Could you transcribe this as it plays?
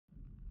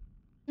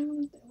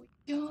Oh, there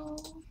we go.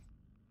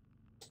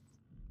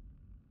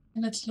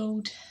 And let's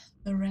load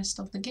the rest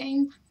of the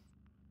game.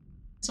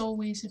 As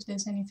always, if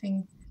there's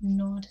anything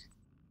not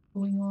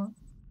going on,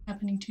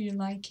 happening to your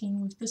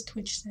liking with this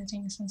Twitch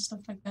settings and stuff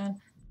like that,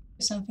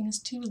 if something is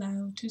too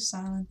loud, too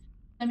silent,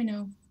 let me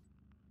know.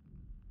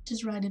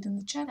 Just write it in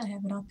the chat. I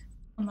have it up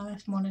on my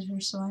left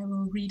monitor, so I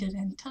will read it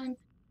anytime.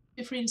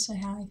 Feel free to say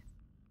hi.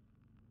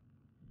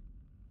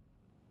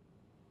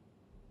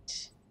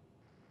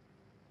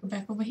 Go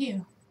back over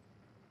here.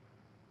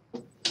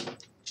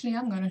 Actually,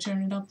 I'm gonna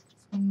turn it up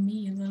for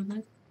me a little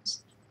bit.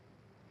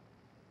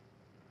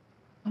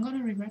 I'm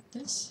gonna regret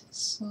this,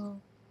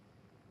 so...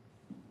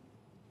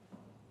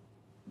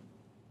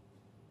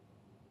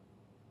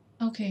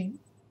 Okay,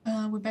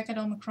 we're back at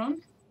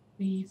Omicron.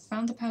 We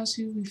found the power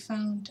suit, we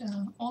found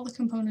all the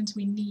components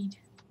we need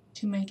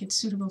to make it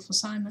suitable for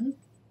Simon.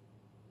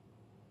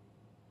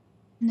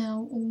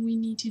 Now all we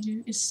need to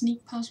do is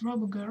sneak past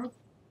RoboGirl.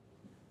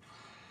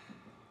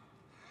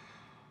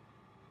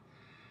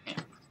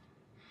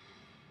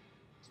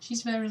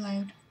 She's very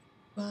loud,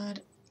 but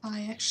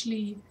I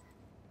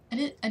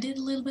did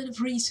a little bit of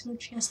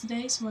research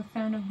yesterday, so I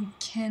found out we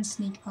can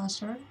sneak past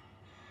her.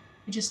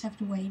 We just have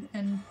to wait,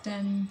 and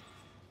then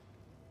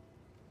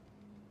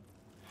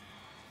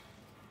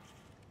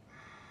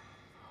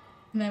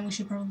we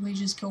should probably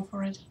just go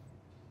for it.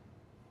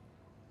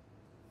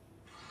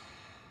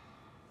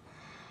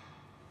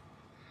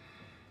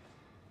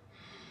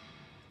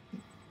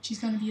 She's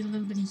gonna be a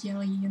little bit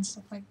yelly and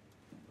stuff like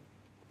that.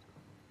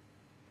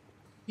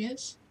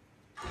 Yes?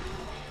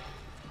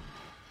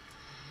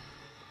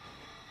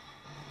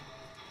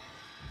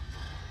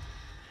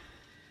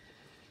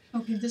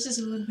 Okay, this is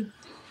a little bit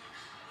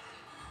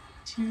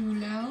too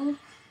loud.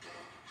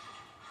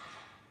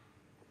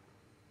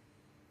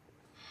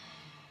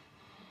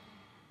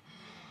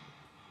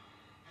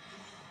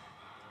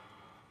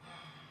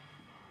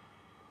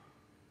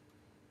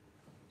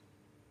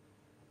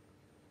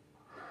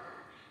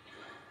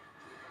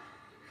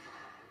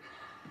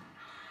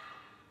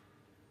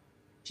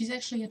 She's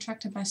actually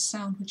attracted by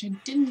sound, which I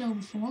didn't know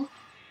before.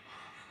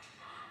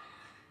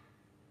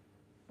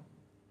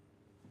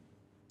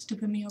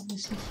 Stupid me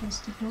obviously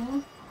closed the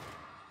door,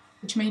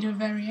 which made her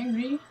very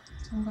angry,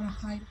 so I'm gonna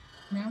hide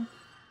now.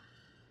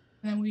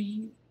 And then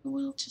we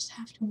will just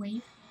have to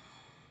wait.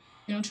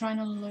 You know, try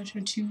not to alert her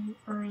too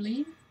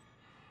early.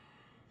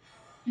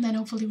 And then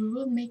hopefully we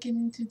will make it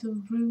into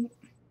the room.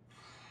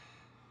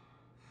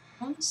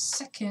 1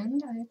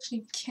 second, I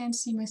actually can't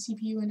see my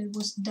CPU and it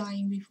was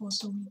dying before,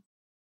 so we...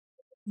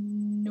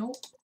 Nope.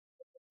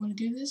 Wanna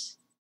do this?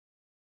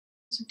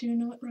 Is it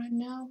doing it right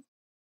now?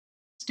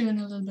 It's doing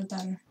a little bit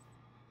better.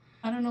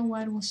 I don't know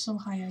why it was so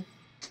high.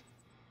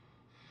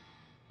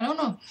 I don't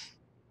know.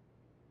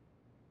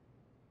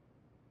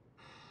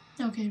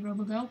 Okay,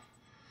 RoboGirl.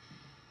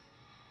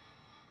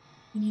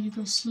 You need to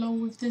go slow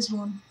with this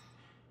one.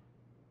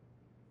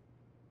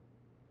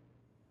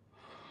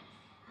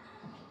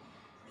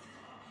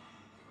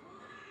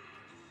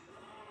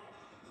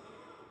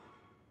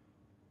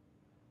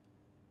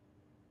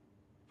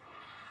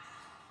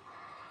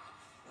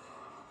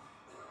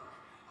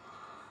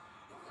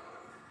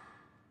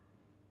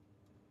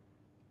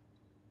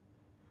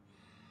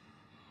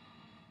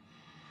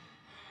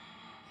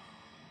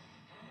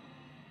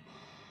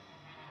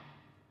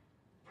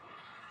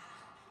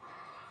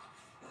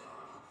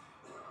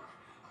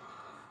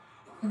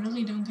 I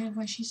really don't get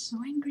why she's so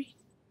angry.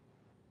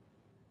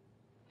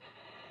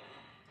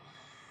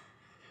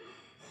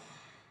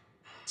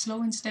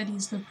 Slow and steady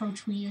is the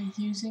approach we are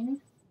using.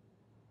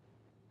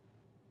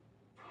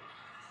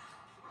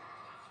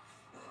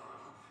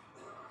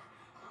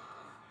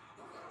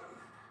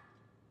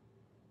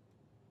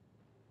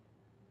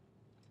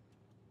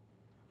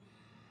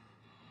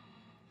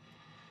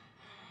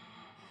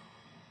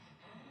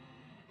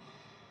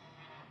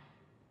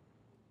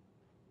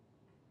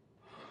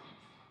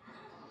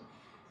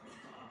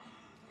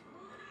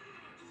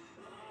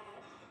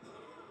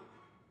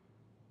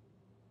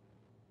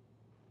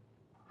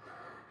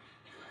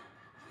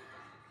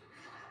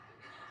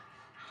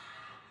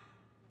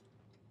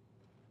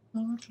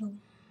 Slow, slow.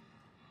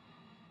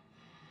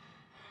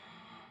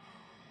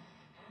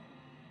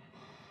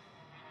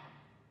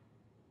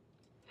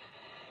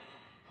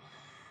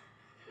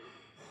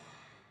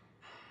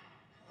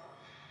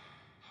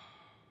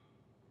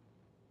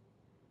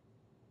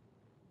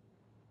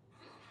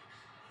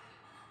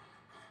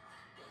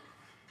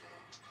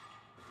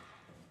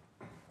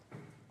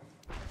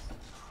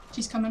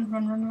 She's coming.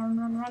 Run, run, run,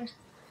 run, run.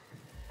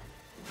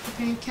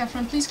 Okay,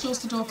 Catherine, please close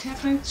the door.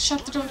 Catherine,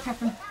 shut the door,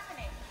 Catherine.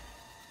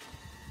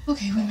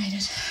 Okay, we made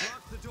it.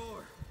 Lock the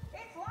door.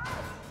 It's locked.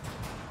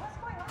 What's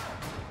going on?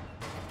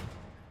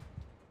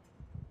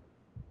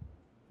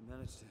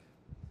 Managed to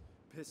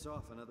piss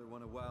off another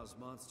one of WoW's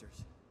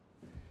monsters.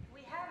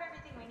 We have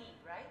everything we need,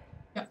 right?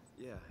 Yep,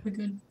 Yeah, we're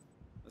good.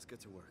 let's get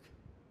to work.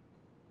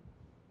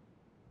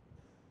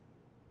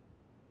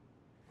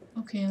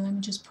 Okay, let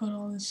me just put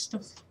all this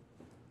stuff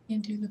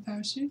into the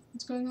power suit.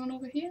 What's going on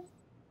over here?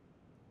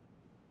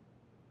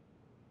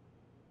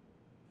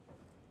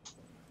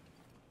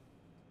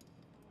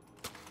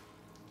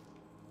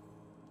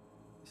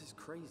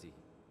 crazy.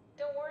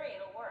 Don't worry,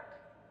 it'll work.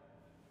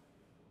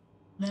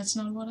 That's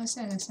not what I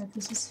said. I said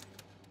this is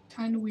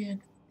kind of weird.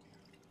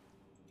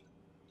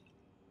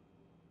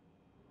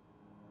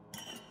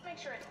 Make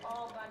sure it's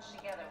all bunched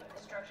together with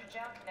the structure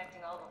gel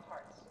connecting all the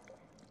parts.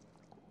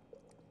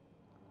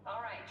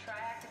 Alright, try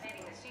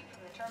activating the suit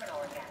from the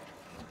terminal again.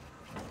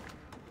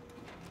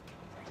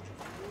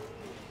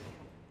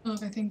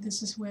 Look, I think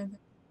this is where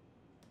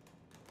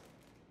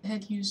the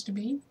head used to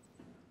be.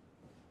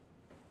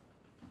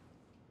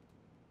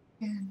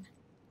 And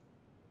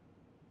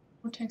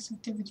vortex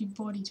activity,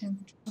 body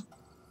temperature.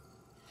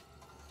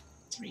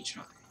 Let's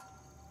retry.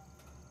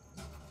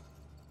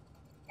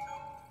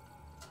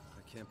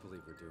 I can't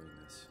believe we're doing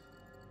this.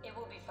 It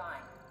will be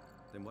fine.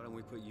 Then why don't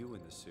we put you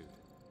in the suit?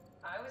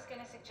 I was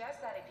gonna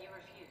suggest that if you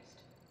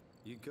refused.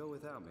 You'd go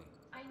without me.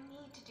 I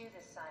need to do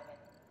this, Simon.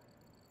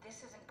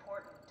 This is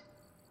important.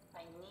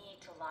 I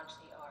need to launch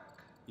the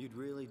Ark. You'd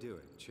really do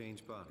it?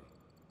 Change body?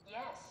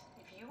 Yes,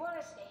 if you want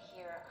to stay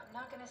here, I'm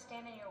not gonna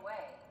stand in your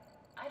way.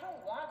 I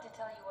don't want to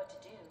tell you what to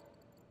do.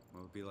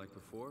 What would it be like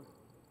before?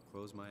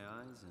 Close my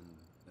eyes and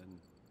then...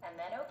 And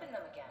then open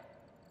them again.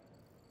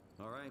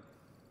 Alright,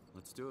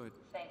 let's do it.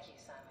 Thank you,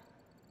 Simon.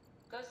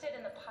 Go sit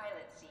in the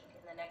pilot seat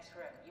in the next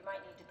room. You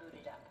might need to boot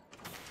it up.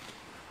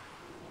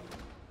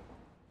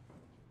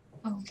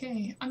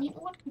 Okay, I mean,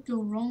 what could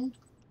go wrong?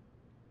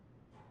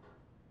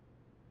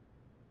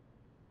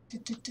 We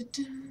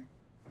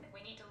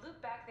need to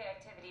loop back the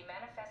activity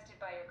manifested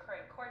by your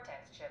current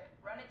Cortex chip,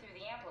 run it through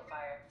the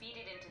amplifier, feed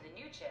it into the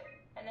new chip,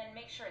 and then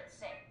make sure it's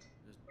synced.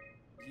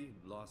 You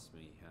lost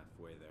me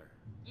halfway there.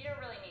 You don't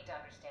really need to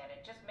understand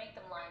it, just make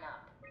them line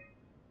up.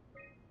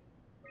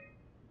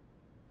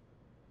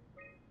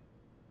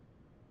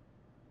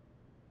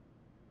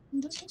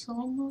 This looks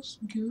almost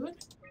good.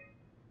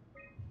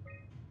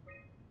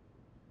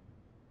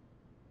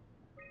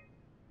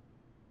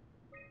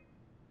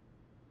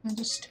 And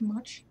just too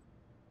much.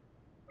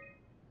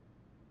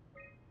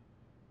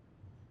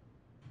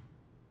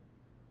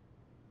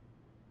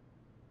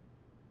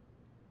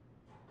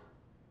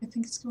 I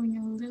think it's going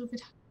a little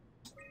bit.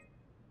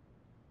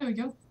 There we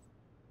go.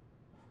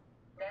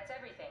 That's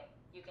everything.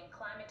 You can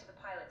climb into the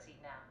pilot seat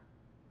now.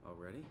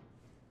 Already?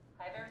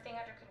 I have everything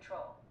under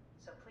control,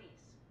 so please,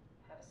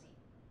 have a seat.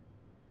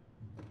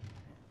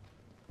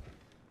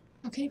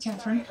 Okay, Sorry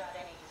Catherine. about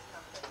any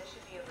discomfort. This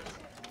should be over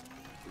soon.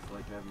 It's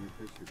like having your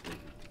picture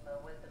taken. Well,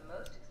 with the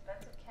most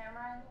expensive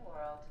camera in the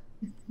world.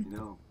 You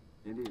know,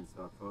 Indian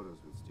stock photos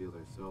would steal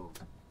their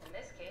souls. In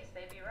this case,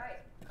 they'd be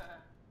right.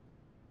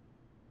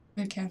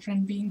 Look,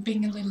 Catherine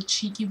being a little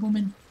cheeky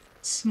woman,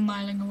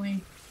 smiling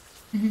away.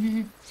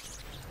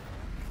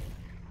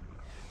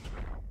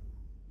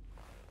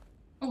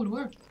 Oh, it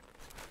worked.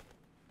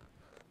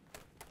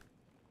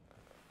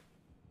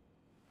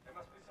 There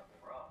must be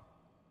something wrong.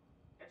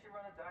 Can't you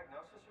run a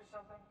diagnosis or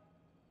something?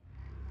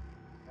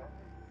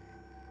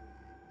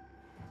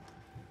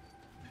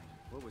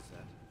 What was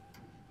that?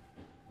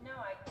 No,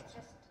 I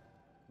just...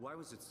 Why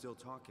was it still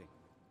talking?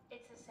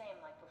 It's the same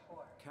like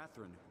before.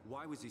 Catherine,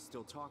 why was he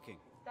still talking?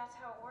 That's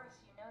how it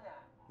works, you know that.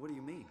 What do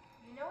you mean?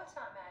 You know it's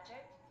not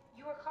magic.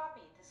 You were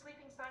copied. The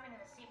sleeping Simon in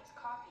the seat was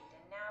copied,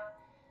 and now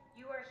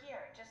you are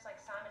here, just like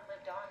Simon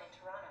lived on in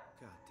Toronto.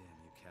 God damn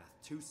you, Kath.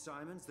 2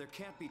 Simons? There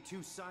can't be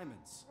 2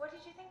 Simons. What did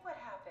you think would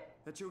happen?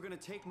 That you were gonna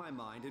take my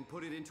mind and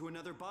put it into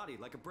another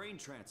body, like a brain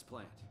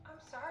transplant.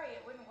 I'm sorry,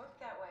 it wouldn't work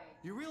that way.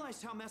 You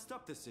realize how messed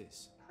up this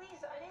is?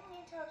 Please, I didn't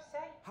mean to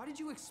upset you. How did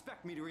you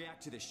expect me to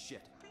react to this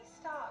shit? Please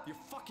stop. You're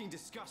fucking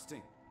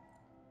disgusting.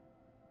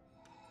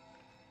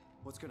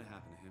 What's gonna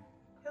happen to him?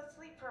 He'll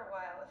sleep for a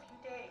while, a few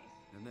days.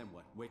 And then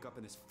what? Wake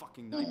up in this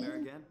fucking nightmare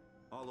again?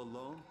 All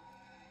alone?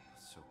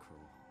 So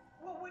cruel.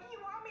 Well, what do you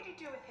want me to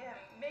do with him?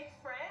 Make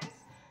friends?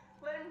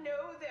 Let him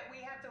know that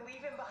we have to leave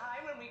him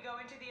behind when we go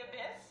into the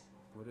abyss?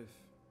 What if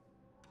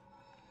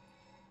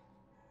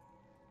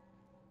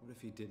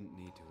he didn't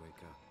need to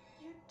wake up?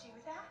 You'd do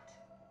that?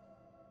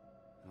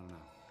 I don't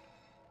know.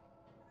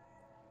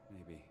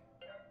 Maybe.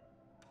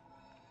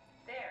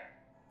 There.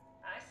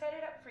 I set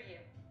it up for you.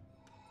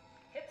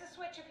 Hit the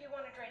switch if you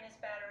want to drain his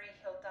battery.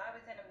 He'll die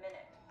within a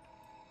minute.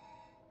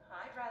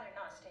 I'd rather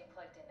not stay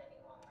plugged in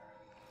any longer.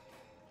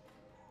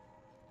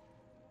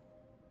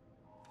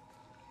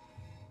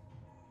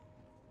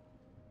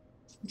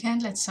 We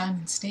can't let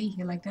Simon stay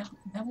here like that.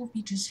 That would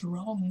be just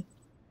wrong.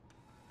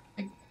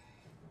 Like,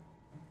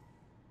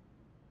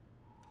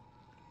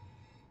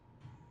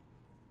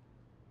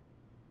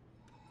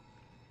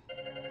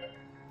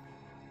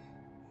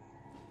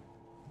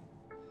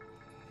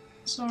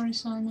 sorry,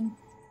 Simon.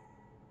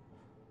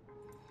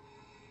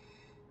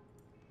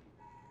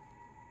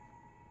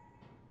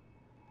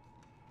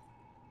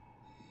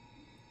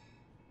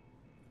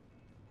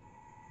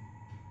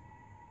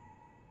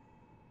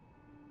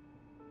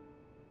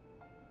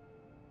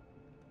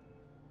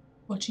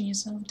 Watching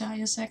yourself die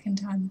a second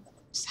time.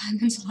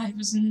 Simon's life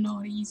is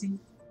not easy.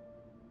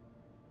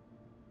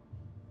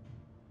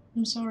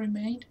 I'm sorry,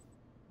 mate.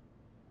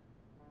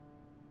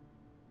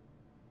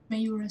 May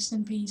you rest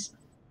in peace.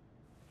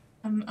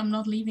 I'm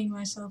not leaving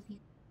myself here.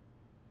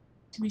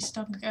 to be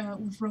stuck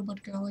with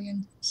Robot Girl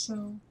again.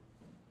 So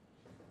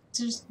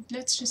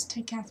let's just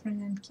take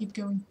Catherine and keep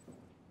going.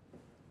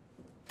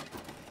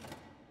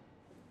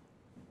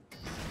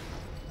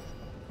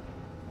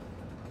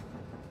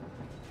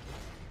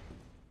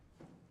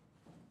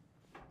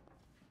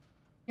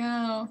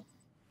 Yeah,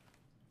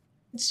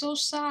 it's so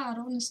sad,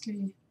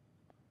 honestly.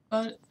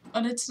 But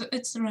it's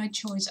the right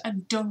choice. I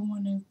don't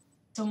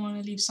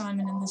wanna leave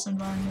Simon in this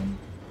environment.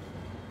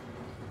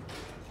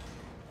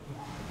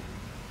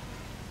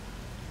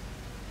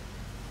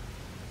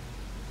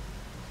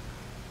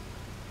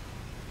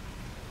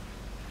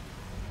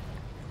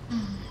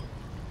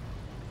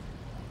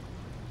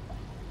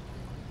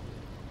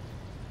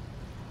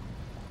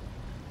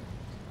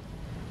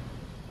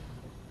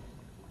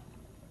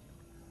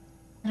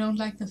 I don't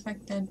like the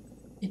fact that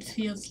it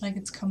feels like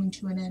it's coming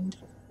to an end.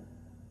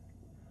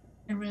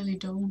 I really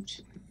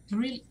don't.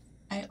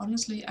 I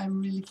honestly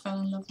really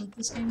fell in love with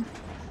this game.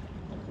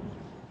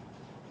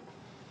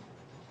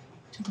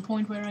 To the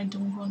point where I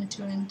don't want it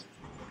to end.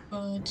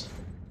 But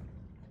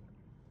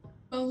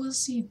we'll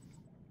see.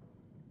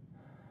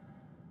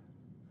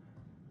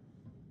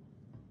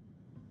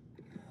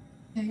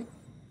 Okay.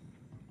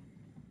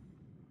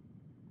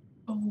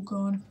 Oh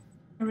god.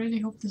 I really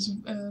hope this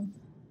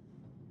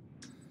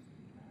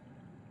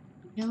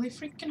really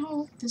freaking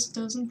hope this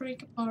doesn't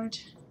break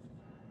apart.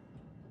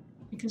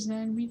 Because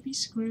then we'd be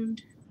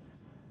screwed.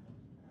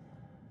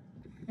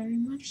 Very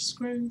much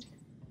screwed.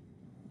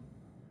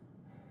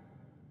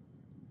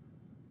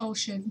 Oh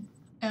shit.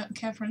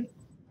 Catherine.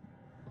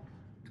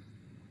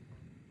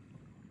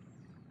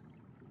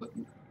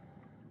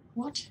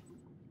 What?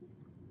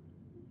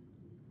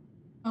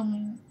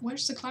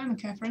 Where's the climber,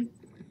 Catherine?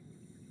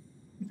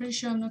 I'm pretty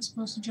sure I'm not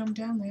supposed to jump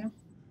down there.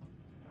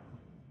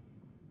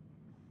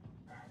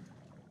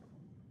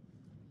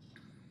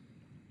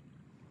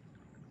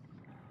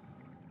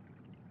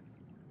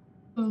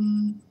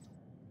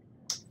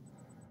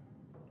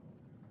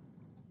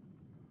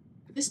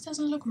 This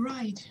doesn't look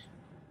right.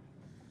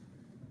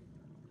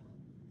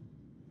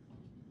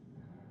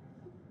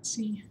 Let's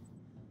see.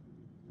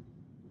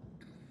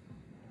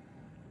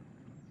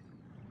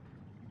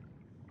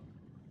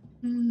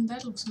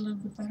 That looks a little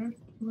bit better.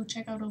 We'll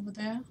check out over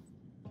there.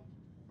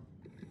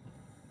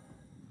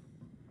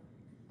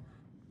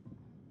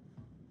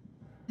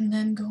 And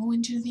then go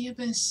into the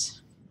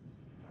abyss.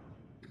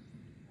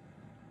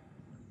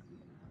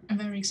 I'm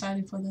very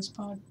excited for this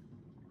part.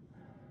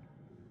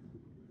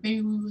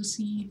 Maybe we will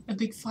see a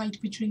big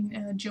fight between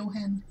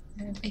Johan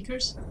and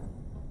Akers.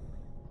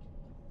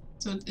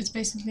 So it's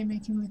basically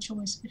making the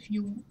choice if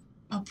you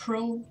are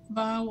pro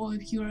vow or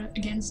if you're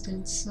against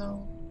it.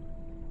 So,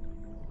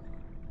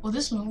 well,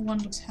 this one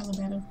looks hella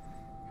better.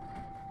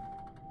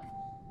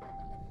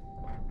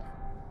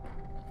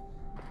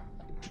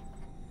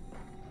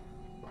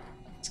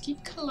 Let's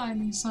keep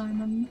climbing,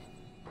 Simon.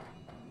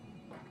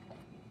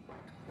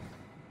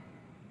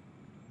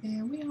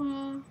 There we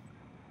are.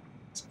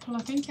 Let's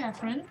plug in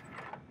Catherine.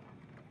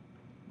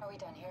 Are we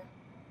done here?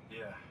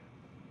 Yeah,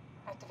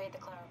 Activate the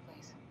climber,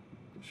 please.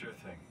 sure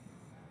thing.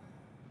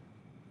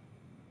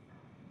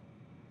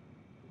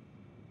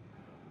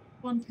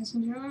 One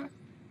passenger.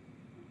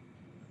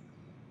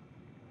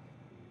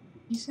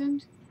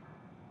 Decent.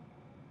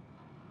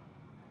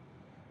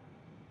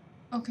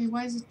 Okay,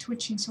 why is it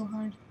twitching so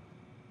hard?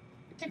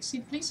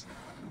 Taxi, please.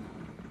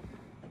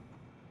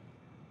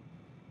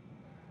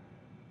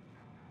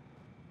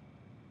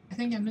 I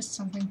think I missed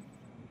something.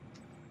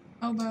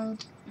 How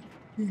about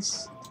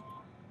this?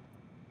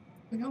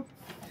 Here we go.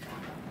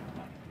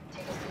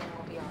 Take a seat and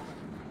we'll be off.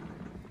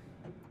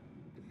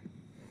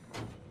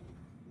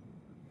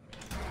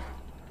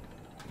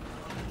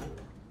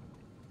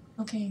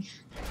 Okay.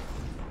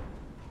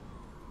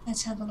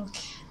 Let's have a look.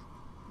 Have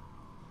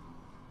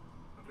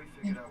we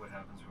figured out what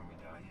happens when we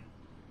die yet?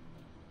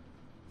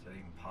 Is that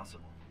even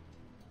possible?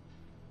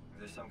 Is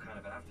there some kind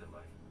of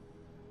afterlife?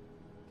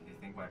 Do you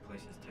think my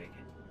place is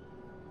taken?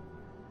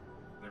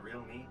 The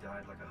real me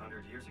died like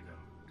 100 years ago.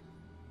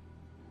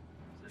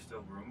 Is there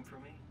still room for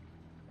me?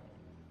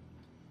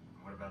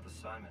 What about the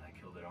Simon I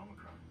killed at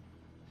Omicron?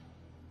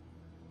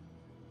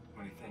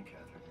 What do you think,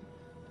 Catherine?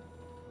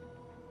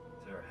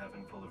 Is there a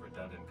heaven full of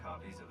redundant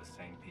copies of the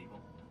same people?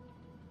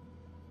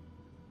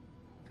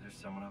 Is there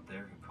someone up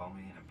there who called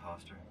me an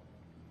imposter?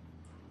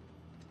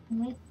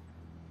 Mm-hmm.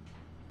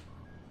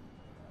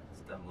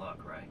 It's dumb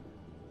luck, right?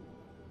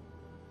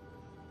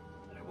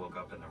 And I woke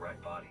up in the right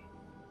body.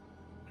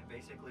 I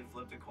basically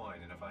flipped a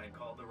coin, and if I had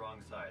called the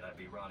wrong side, I'd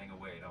be rotting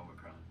away at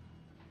Omicron.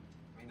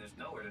 I mean, there's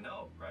nowhere to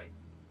know, right?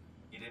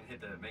 You didn't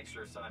hit the make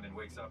sure Simon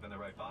wakes up in the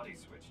right body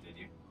switch, did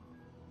you?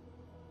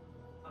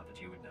 Not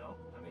that you would know.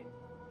 I mean,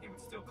 he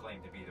would still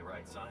claim to be the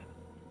right Simon.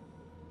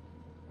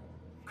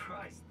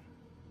 Christ.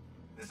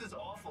 This is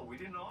awful. We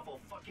did an awful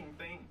fucking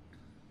thing.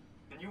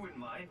 And you wouldn't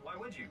mind? Why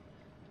would you?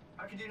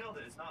 How could you know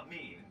that it's not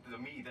me, the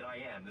me that I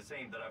am, the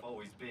same that I've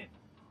always been?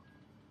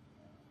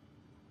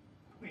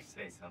 Please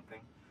say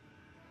something.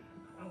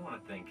 I don't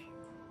want to think.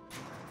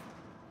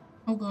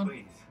 Oh god.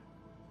 Please.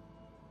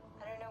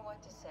 I don't know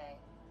what to say.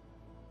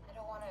 I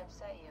don't want to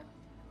upset you.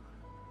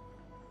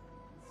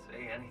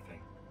 Say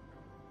anything.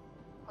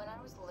 When I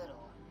was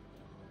little,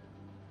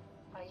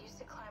 I used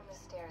to climb the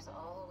stairs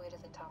all the way to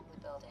the top of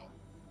the building.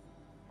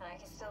 And I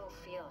can still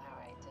feel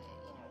how I had to,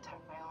 tuck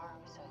my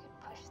arms so I could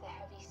push the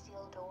heavy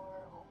steel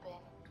door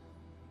open.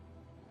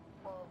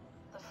 Well,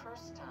 the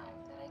first time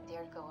that I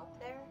dared go up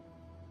there,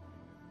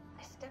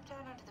 I stepped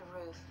out onto the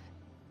roof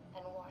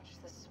and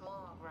watched the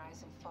smog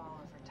rise and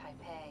fall over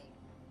Taipei.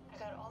 I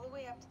got all the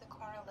way up to the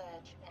corner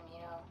ledge and,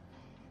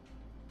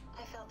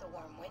 I felt the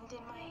warm wind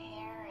in my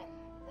hair, and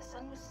the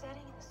sun was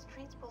setting and the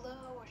streets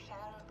below were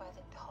shadowed by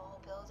the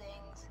tall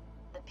buildings.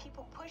 The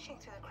people pushing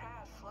through the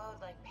crowd flowed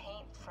like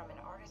paint from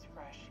an artist's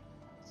brush.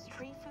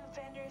 Street food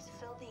vendors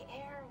filled the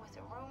air with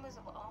aromas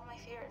of all my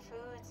favorite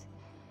foods.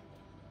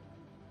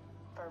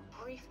 For a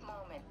brief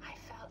moment, I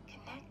felt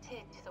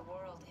connected to the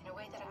world in a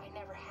way that I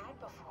never had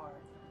before.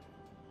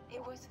 It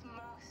was the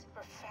most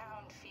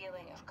profound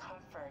feeling of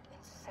comfort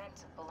and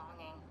sense of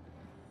belonging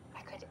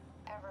I could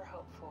ever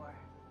hope for.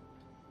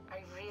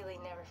 I really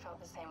never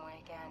felt the same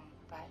way again,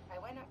 but I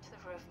went up to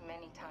the roof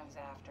many times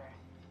after.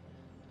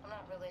 I'm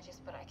not religious,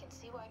 but I can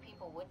see why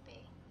people would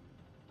be.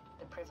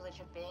 The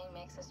privilege of being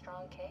makes a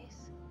strong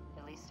case,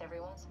 at least every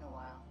once in a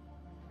while.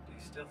 Do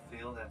you still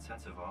feel that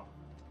sense of awe?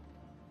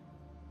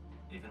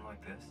 Even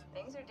like this?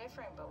 Things are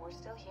different, but we're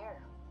still here.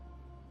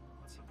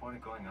 What's the point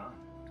of going on?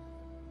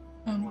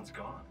 Everyone's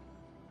gone.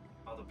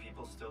 All the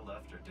people still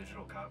left are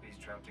digital copies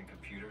trapped in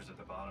computers at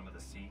the bottom of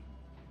the sea.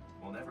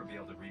 We'll never be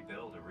able to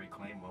rebuild or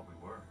reclaim what we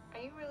were. Are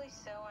you really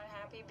so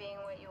unhappy being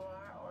what you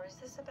are, or is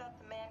this about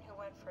the man who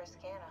went for a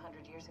scan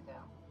 100 years ago?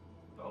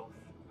 Both,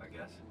 I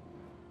guess.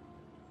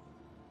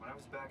 When I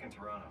was back in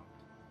Toronto,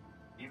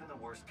 even the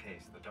worst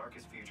case, the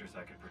darkest futures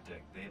I could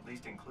predict, they at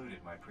least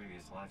included my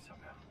previous life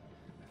somehow.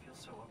 I feel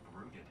so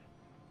uprooted.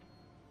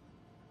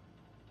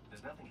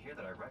 There's nothing here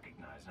that I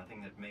recognize,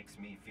 nothing that makes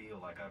me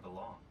feel like I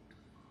belong.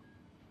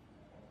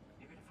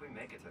 Even if we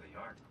make it to the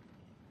Ark,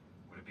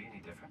 would it be any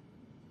different?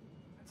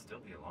 I'd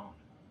still be alone.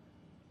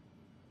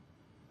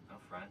 No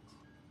friends.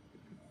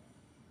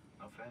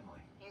 No family.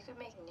 You could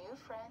make new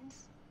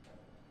friends.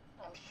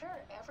 I'm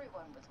sure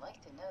everyone would like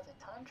to know the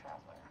time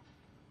traveler.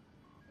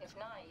 If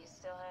not, you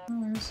still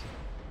have...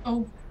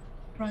 Oh,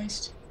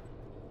 Christ.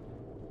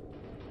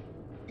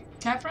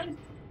 Catherine?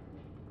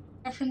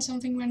 Catherine,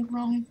 something went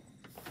wrong.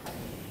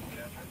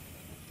 Catherine?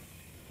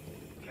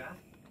 Kath?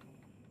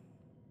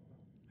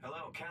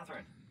 Hello,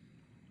 Catherine.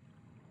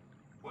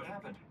 What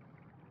happened?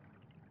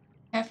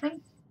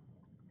 Catherine?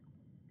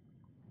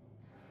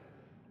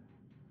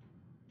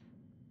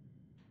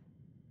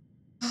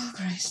 Oh,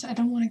 Christ, I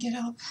don't want to get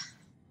up.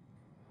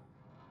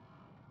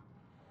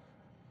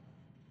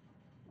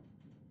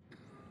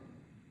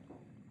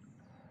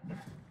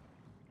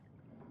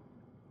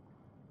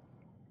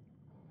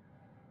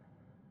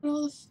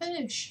 All the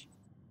fish.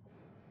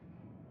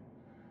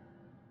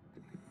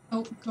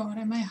 Oh God,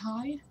 am I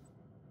high?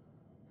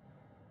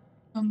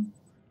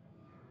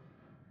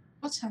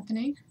 What's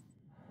happening?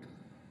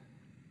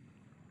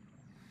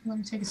 I'm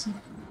gonna take a seat.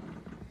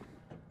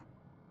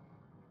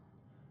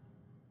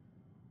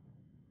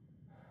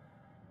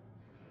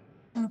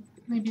 Oh,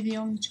 maybe the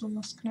only tool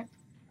was connected.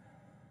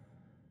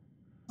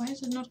 Why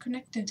is it not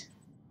connected?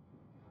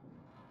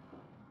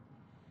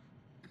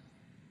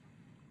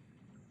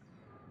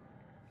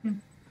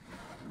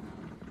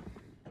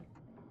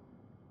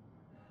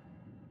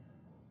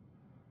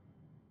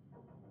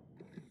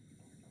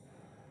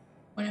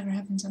 Whatever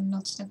happens, I'm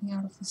not stepping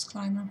out of this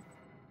climber.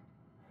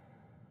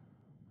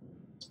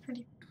 It's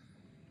pretty.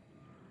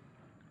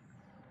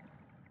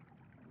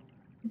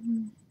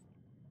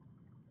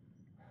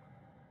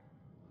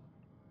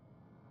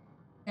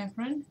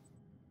 Catherine?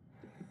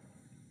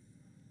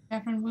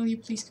 Catherine, will you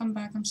please come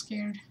back? I'm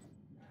scared.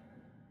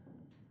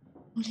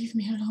 Don't leave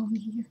me alone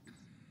here.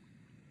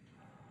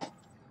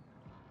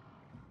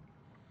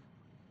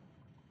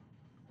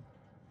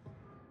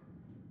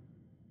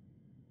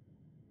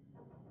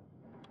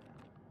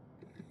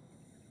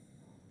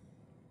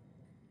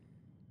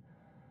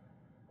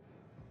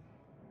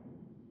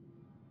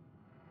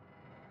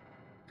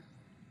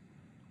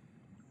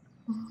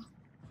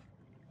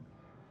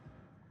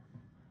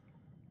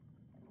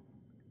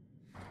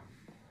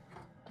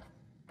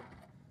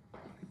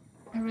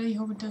 I really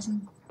hope it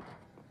doesn't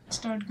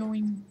start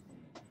going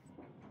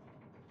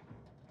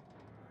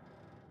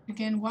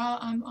again while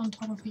I'm on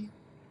top of you.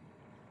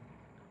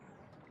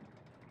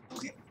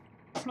 Okay,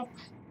 flop.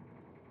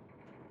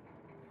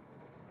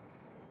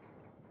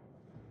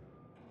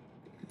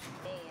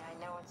 Hey,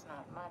 I know it's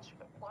not much,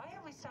 but why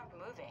have we stopped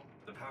moving?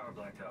 The power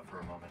blacked out for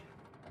a moment.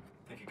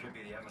 Think it could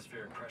be the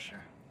atmospheric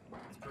pressure.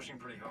 It's pushing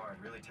pretty hard,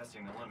 really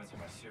testing the limits of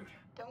my suit.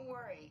 Don't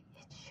worry,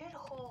 it should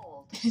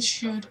hold. It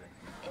should.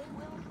 It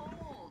will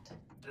hold.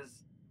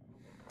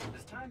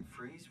 Does time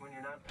freeze when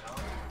you're not powered?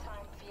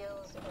 Time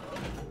feels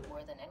away more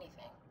than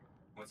anything.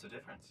 What's the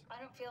difference? I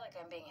don't feel like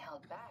I'm being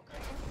held back or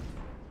anything.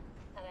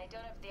 And I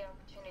don't have the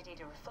opportunity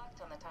to reflect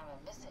on the time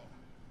I'm missing.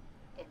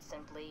 It's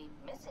simply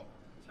missing.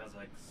 Sounds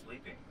like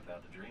sleeping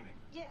without the dreaming.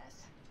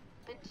 Yes.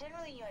 But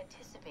generally you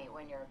anticipate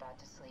when you're about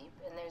to sleep,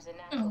 and there's a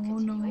natural Oh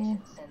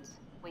continuation no. since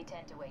we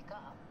tend to wake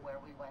up where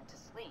we went to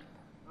sleep.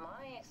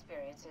 My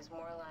experience is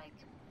more like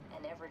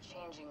an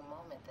ever-changing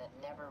moment that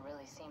never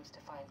really seems to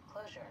find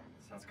closure.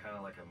 Sounds kind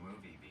of like a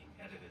movie being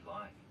edited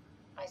live.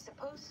 I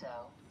suppose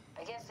so.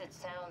 I guess it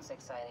sounds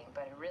exciting,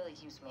 but it really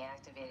keeps me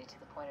activated to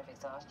the point of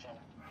exhaustion.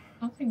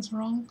 Nothing's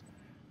wrong.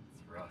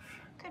 It's rough.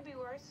 Could be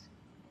worse.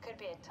 Could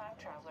be a time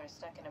traveler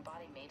stuck in a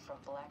body made from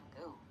black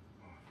goo.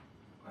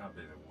 That'd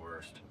be the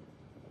worst.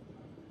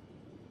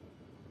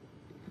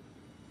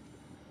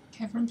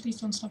 Kevin, please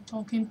don't stop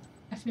talking.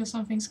 I feel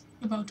something's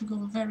about to go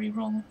very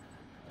wrong.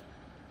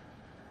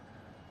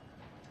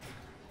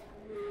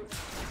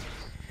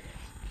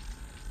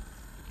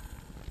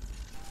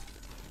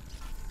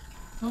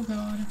 Oh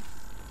god.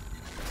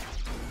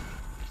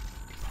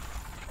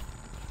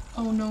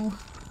 Oh no.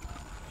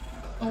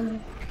 Oh.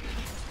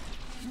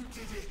 You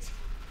did it!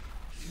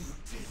 You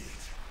did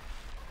it!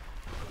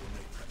 I will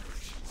make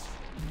preparations.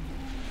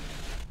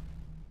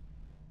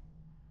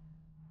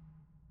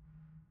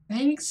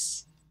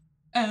 Thanks.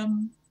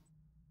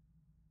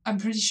 I'm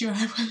pretty sure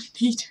I will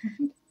need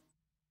it.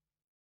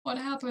 What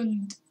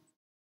happened?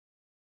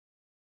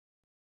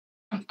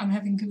 I'm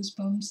having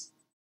goosebumps.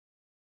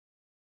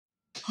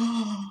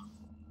 Oh.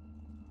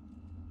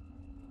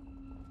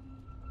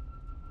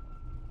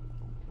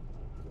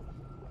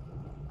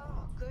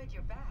 Oh, good,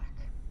 you're back.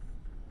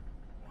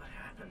 What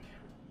happened?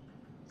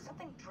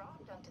 Something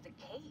dropped onto the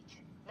cage.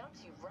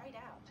 Knocks you right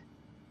out.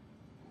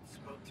 It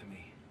spoke to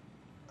me.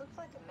 Looked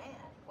like a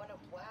man, one of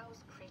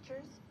WoW's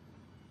creatures.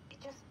 It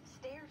just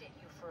stared at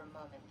you for a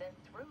moment, then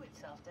threw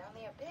itself down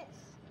the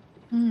abyss.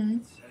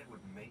 Mm. It said it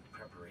would make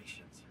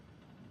preparations.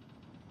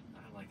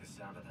 I don't like the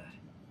sound of that.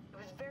 It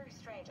was very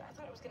strange. I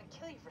thought it was going to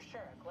kill you for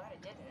sure. Glad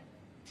it didn't.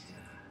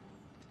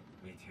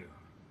 Yeah, me too.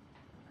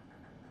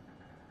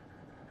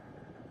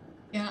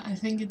 Yeah, I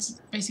think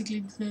it's basically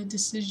the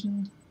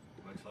decision.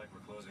 Looks like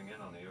we're closing in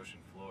on the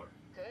ocean floor.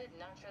 Good,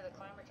 not sure the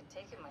climber can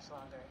take it much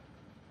longer.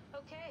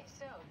 Okay,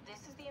 so this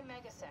is the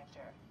Omega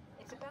Sector.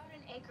 It's about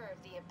an acre of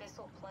the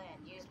abyssal plan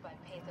used by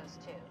Pathos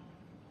 2.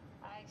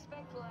 I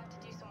expect we'll have to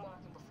do some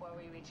walking before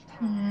we reach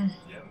town.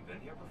 You haven't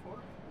been here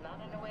before? Not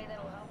in a way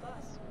that'll help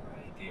us.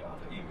 Right, the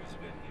other emu's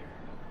been here.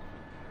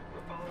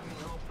 We're following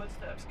your old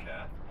footsteps,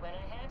 Kat. When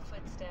I had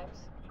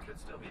footsteps, You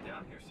could still be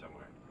down here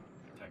somewhere,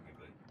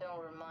 technically. don't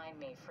remind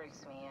me,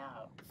 freaks me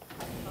out.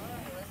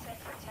 Alright, let's head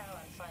for town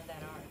and find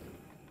that ark.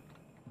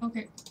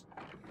 Okay.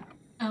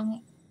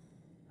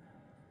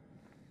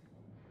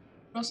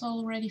 Ross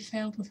already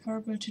failed with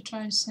Herbert to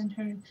try to send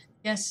her.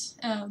 Yes,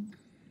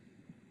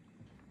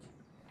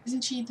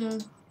 isn't she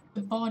the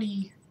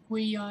body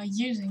we are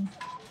using?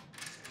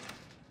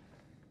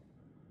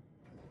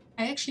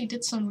 I actually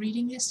did some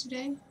reading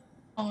yesterday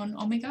on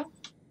on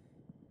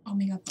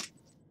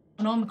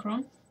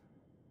Omicron,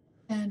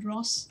 and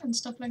Ross and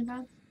stuff like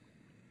that.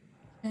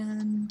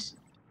 And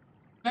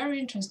very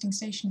interesting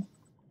station,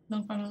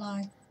 not gonna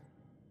lie.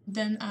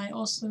 Then I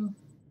also,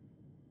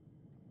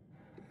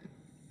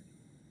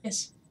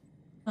 yes,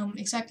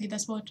 exactly,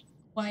 that's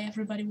why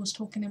everybody was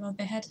talking about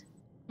their head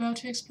about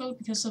to explode,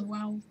 because of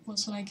WoW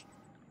was like,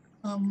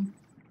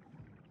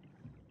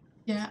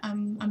 yeah,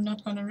 I'm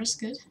not gonna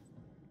risk it.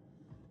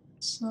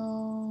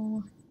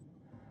 So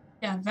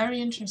yeah, very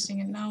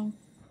interesting. And now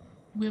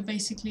we're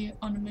basically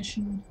on a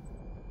mission.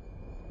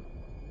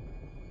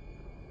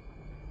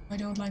 I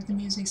don't like the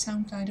music.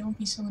 Sound guy, don't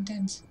be so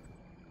intense.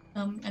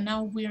 And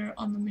now we're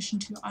on the mission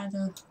to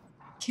either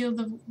kill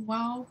the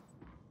WoW,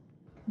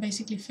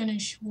 basically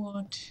finish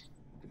what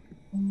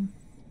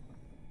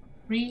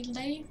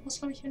Relay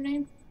was like her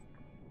name?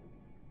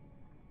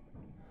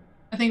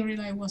 I think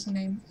Relay was her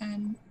name,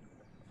 and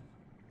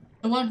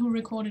the one who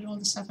recorded all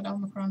the stuff at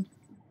Omicron.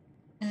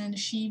 And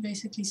she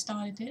basically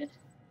started it.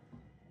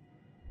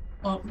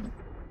 Well,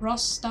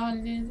 Ross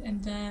started it,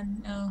 and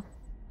then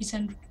he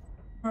sent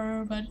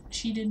her, but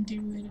she didn't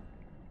do it.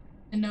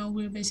 And now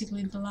we're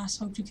basically the last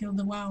hope to kill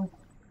the WoW.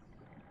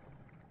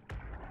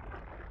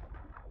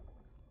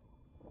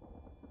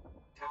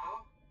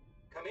 Tao?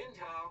 Come in,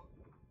 Tao.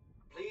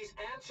 Please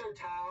answer,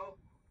 Tao.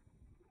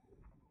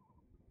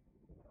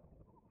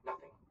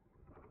 Nothing.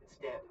 It's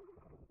dead.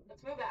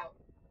 Let's move out.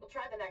 We'll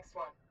try the next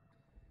one.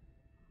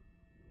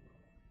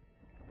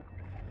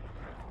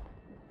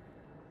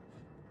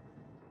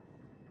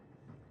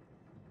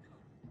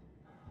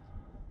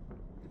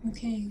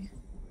 Okay.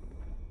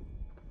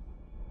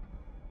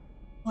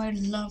 Oh, I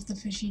love the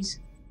fishies.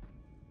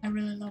 I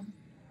really love them.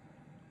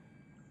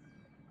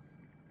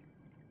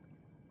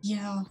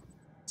 Yeah.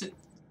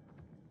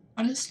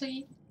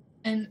 Honestly,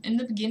 and in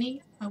the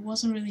beginning, I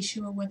wasn't really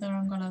sure whether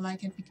I'm gonna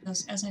like it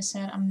because, as I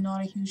said, I'm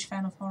not a huge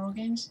fan of horror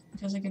games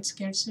because I get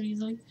scared so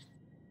easily.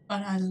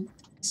 But I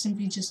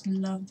simply just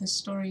love the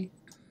story.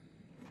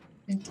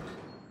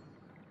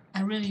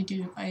 I really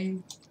do.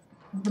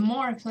 The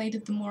more I played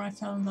it, the more I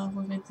fell in love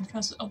with it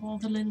because of all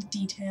the little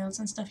details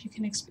and stuff you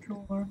can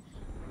explore.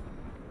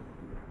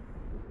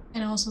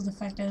 And also the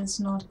fact that it's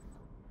not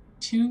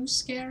too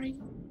scary,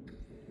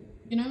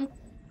 you know?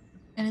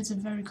 and it's a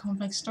very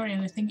complex story,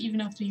 and I think even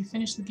after you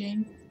finish the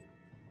game,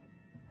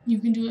 you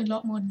can do a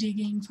lot more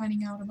digging,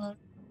 finding out about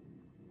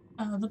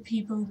the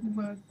people who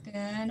work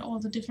there and all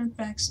the different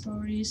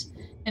backstories,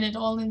 and it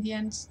all in the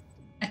end,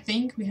 I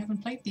think, we haven't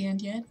played the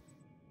end yet.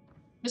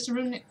 Mr.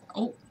 Runic,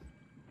 oh,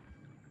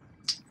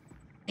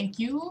 thank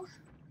you.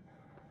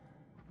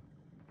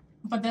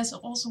 But that's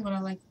also what I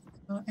like,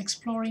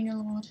 exploring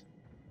a lot.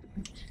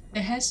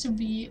 There has to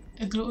be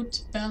a good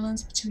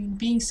balance between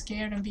being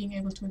scared and being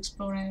able to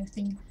explore, and I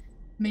think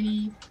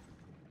many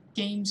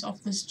games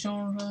of this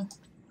genre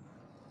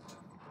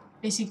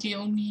basically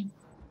only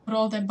put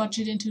all their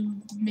budget into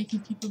making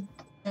people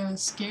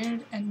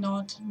scared and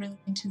not really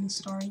into the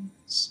story.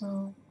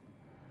 So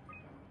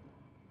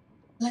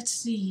let's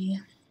see.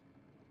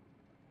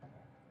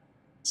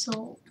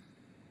 So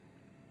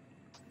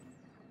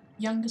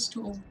youngest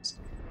to oldest.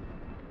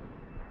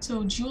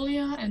 So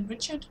Julia and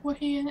Richard were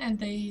here, and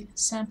they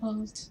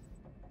sampled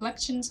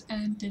collections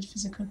and did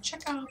physical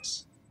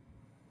checkups.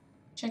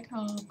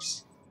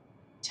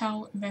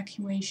 Tau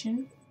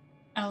evacuation.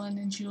 Alan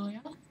and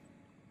Julia.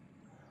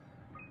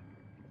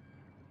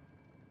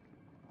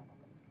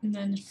 And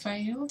then it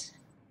failed.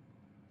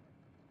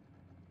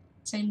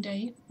 Same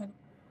day, but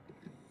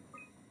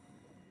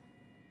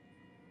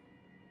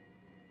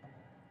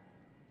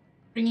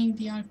bringing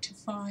the Ark to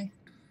Phi.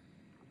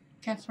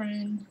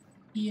 Catherine,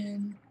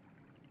 Ian,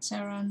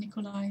 Sarah,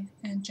 Nikolai,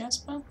 and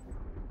Jasper.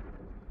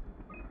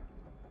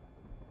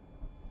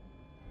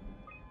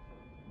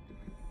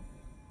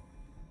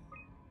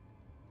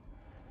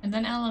 And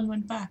then Alan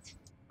went back.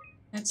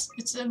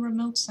 It's a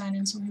remote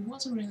sign-in, so he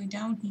wasn't really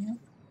down here.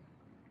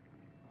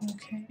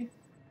 Okay.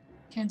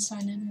 Can't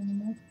sign in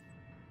anymore.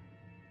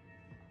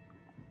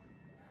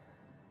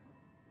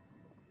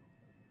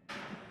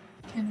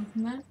 Can't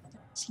open that.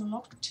 That's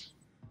locked.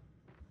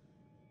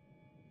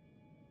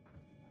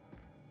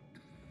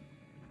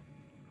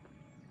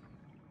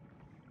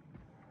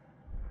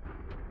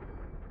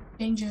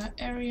 Danger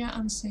area,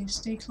 unsafe.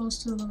 Stay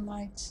close to the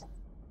lights.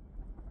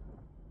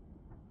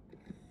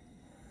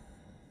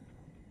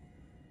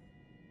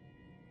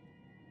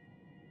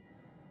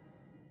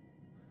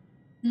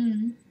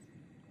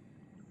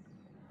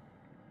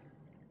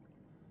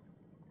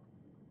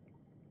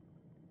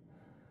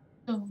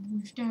 So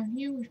we've down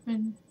here, we've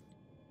been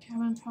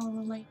cabin power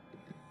relay.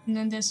 And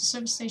then there's a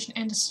service station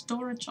and a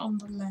storage on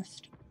the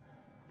left.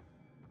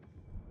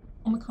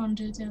 Omicron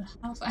did a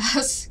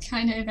half-ass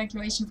kind of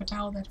evacuation for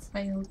Tau that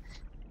failed.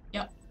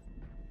 Yep.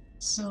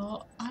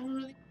 So I don't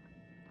really know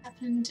what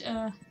happened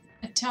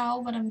at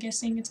Tau, but I'm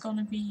guessing it's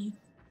gonna be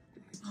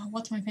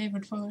what's my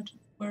favorite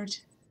word?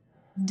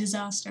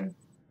 Disaster.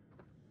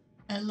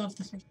 I love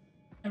the fish.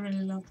 I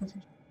really love the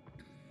fish.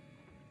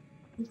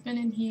 We've been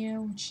in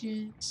here, which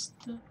is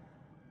the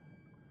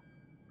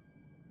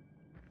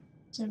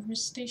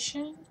service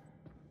station.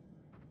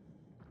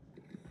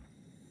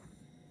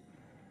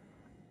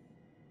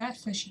 That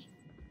fishy.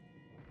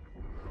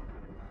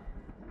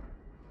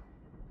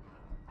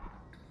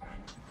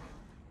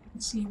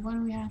 Let's see, what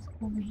do we have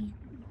over here?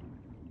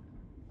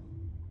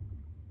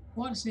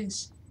 What is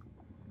this?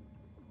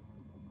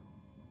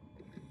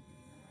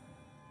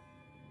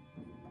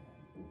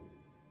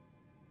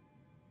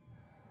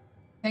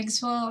 Thanks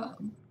for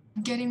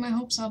getting my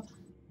hopes up.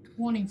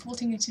 Warning,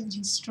 faulting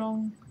activity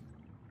strong.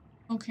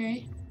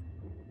 Okay.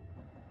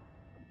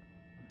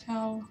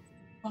 Tau,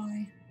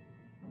 bye.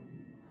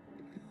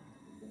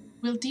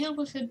 We'll deal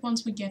with it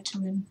once we get to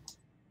him.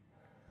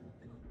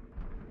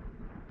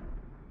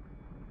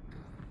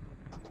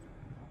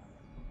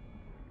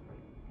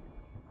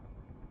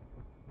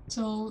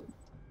 So,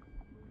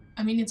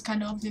 I mean, it's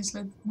kind of obvious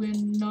that we're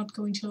not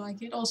going to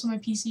like it. Also, my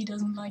PC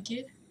doesn't like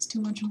it. It's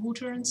too much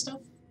water and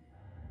stuff.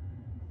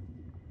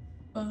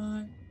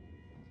 But...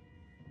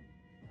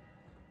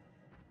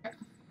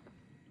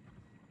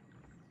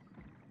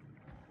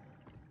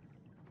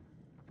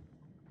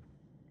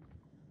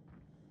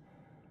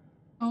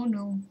 oh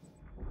no.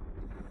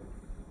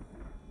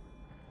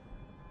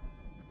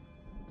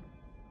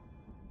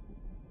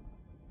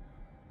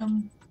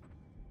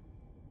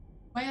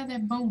 Why are there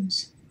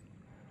bones?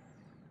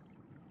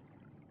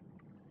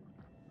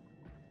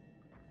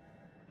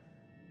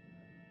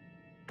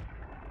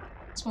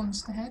 This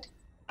one's the head.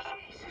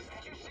 Jesus,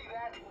 did you see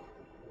that?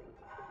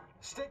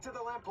 Stick to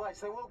the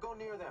lamplights, they won't go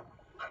near them.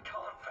 I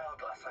can't fail,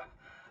 Glasser.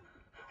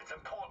 It's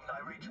important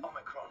I reach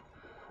Omicron.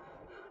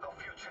 Our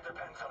future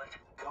depends on it.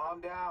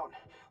 Calm down.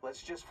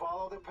 Let's just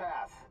follow the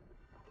path.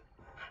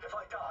 If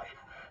I die,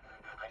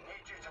 I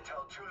need you to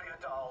tell Julia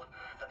Dahl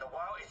that the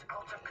WoW is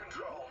out of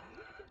control.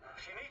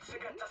 She needs to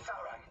get to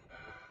Sarang.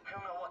 He'll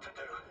know what to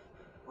do.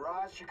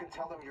 Raj, you can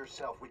tell them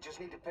yourself. We just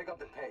need to pick up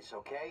the pace,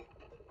 okay?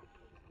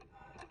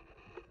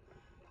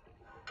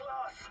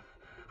 Glass!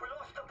 We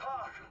lost the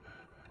path!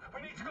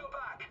 We need to go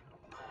back!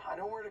 I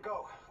know where to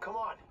go. Come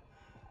on.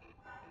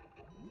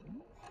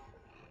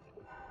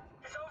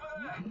 It's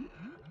over there!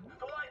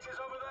 The light is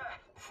over there!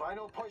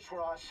 Final push,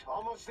 Raj.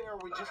 Almost there.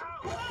 We just...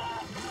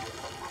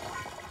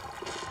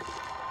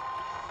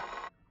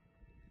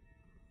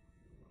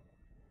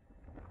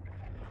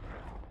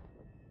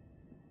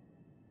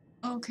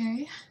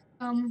 Okay.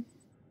 Oh,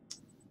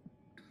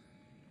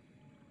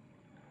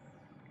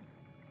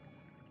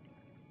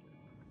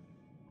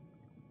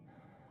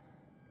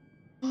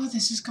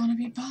 this is gonna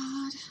be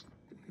bad.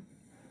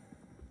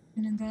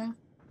 And in there.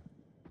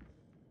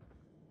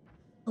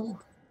 Oh.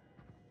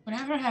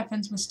 Whatever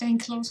happens, we're staying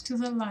close to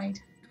the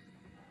light.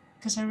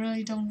 Because I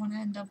really don't want to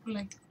end up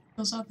like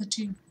those other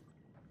two.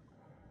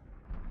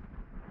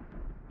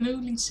 Blue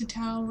leads to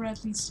Tau,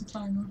 red leads to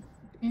Climber.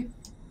 Okay.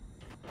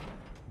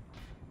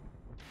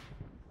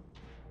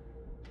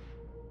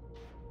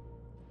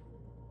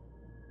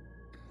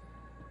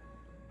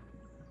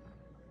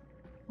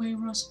 Where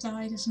Ross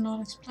died is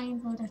not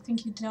explained, but I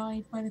think he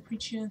died by the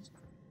creature.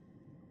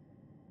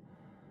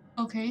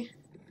 Okay.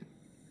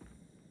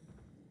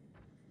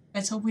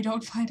 Let's hope we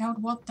don't find out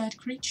what that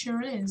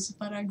creature is,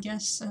 but I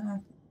guess,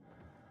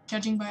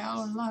 judging by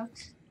our luck,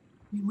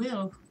 we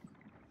will.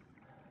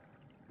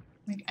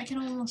 Like, I can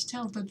almost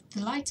tell that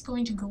the light's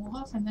going to go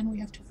off and then we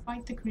have to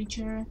fight the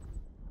creature.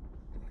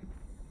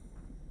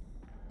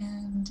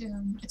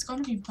 And, it's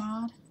gonna be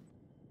bad.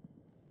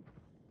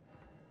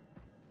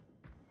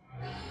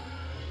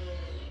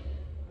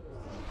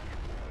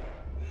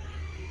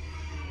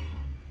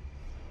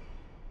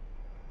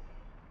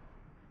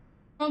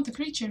 Found the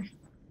creature.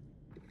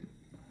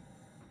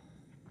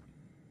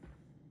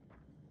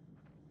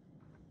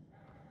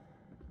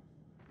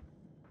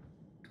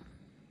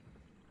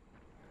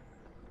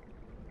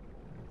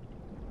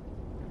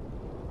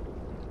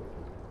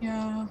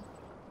 Yeah.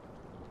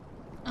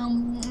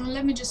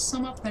 Let me just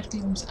sum up that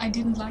glimpse. I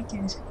didn't like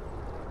it.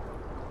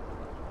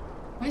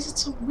 Why is it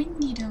so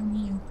windy down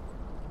here?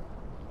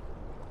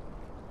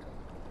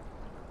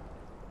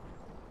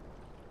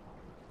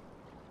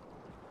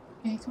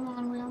 Okay, come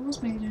on, we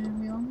almost made it.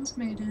 We almost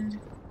made it.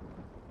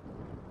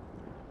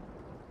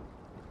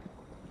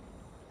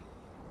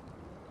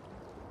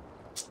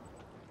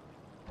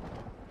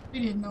 We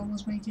didn't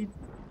almost make it.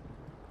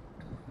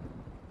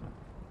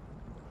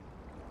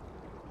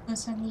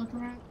 Let's have a look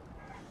around.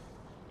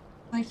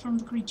 Light from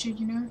the creature,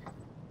 you know?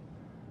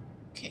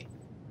 Okay.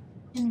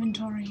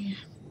 Inventory.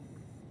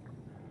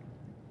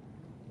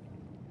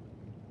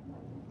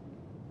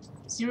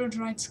 0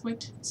 dried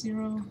squid,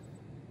 0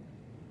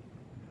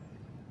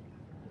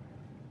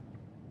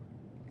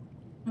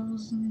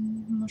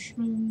 frozen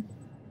mushroom.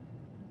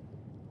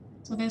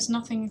 So there's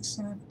nothing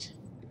except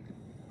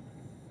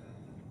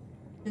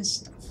this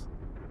stuff.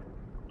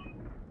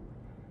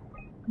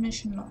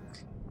 Mission log.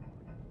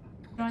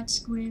 Dried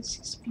squid,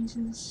 6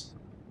 pieces.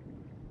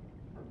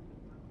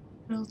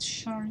 Grilled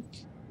shark.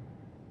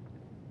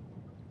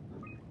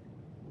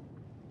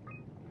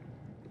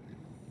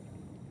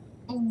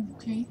 Oh,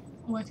 okay.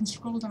 Oh, I can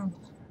scroll down.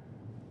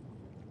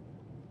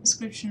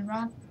 Description: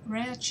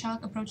 rare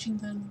shark approaching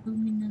the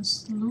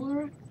luminous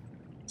lure.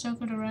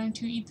 Circled around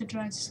to eat the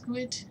dried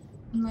squid.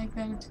 Unlike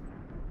that,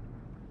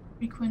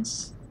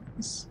 frequents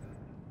this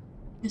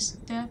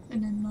depth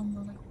in a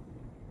normal.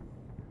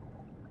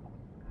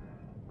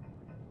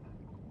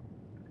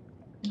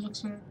 It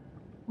looks very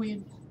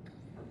weird.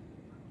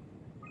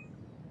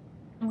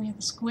 And we have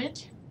a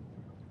squid.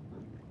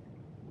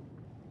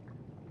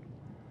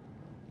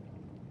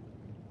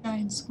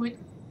 Giant squid.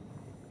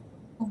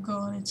 Oh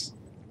god,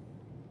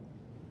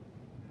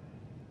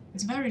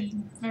 it's very,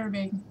 very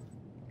big.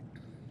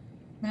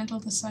 Mantle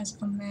the size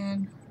of a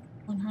man,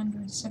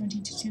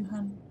 170 to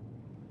 200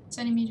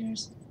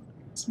 centimeters.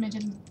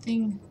 Estimated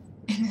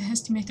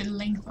estimated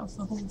length of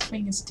the whole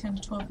thing is 10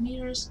 to 12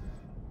 meters.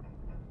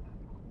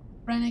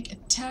 Brannick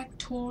attack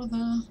tore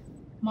the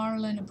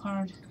marlin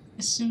apart.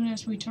 As soon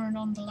as we turned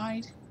on the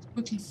light, it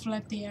quickly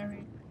fled the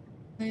area.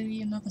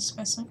 Clearly another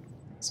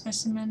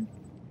specimen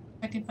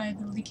affected by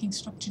the leaking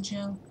structure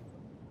gel,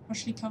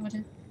 partially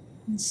covered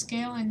in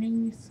scale and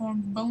newly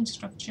formed bone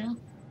structure,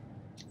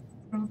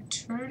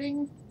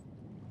 rooting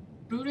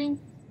through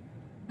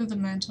the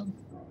mantle.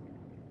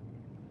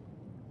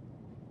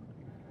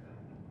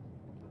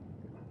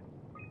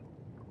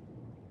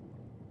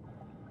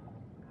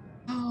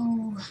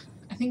 Oh,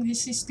 I think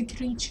this is the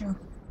creature.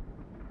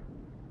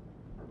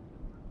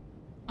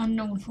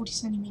 Unknown, 40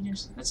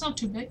 centimeters. That's not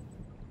too big.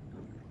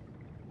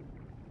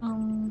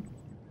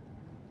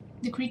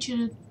 The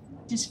creature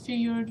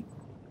disfigured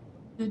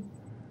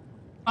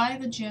by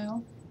the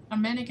gel. Are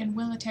manic and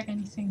will attack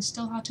anything.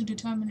 Still hard to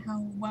determine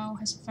how WoW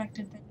has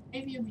affected their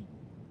behavior,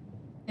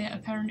 their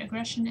apparent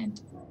aggression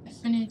and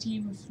affinity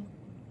with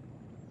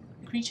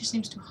the creature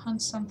seems to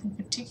hunt something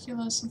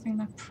particular, something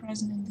not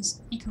present in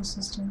this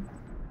ecosystem.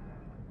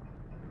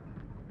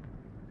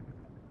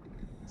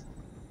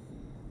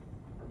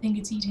 I think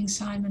it's eating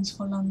Simons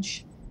for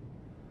lunch.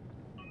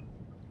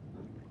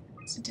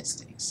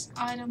 Statistics.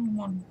 Item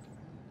 1.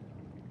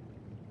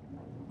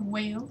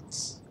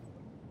 Whales.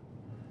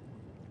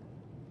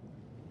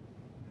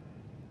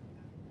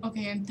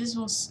 Okay, and this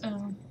was,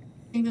 I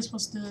think this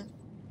was the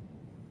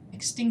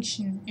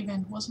extinction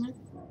event, wasn't it?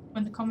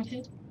 When the comet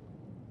hit?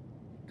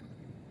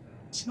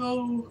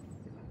 So...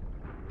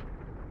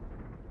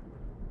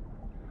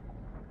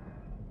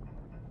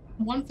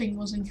 one thing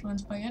was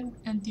influenced by it,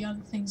 and the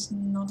other thing's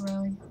not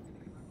really.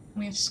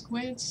 We have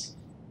squids.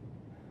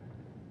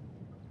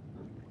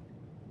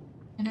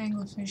 An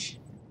anglerfish.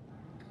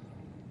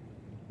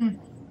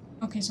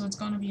 Okay, so it's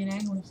gonna be an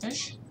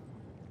anglerfish,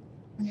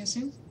 I'm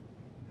guessing.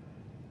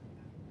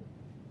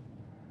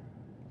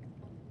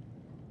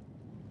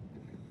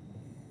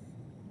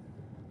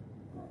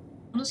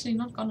 Honestly,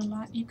 not gonna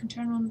lie, you can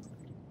turn on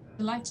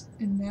the lights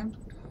in there.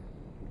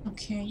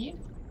 Okay.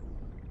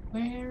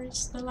 Where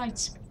is the light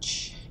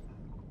switch?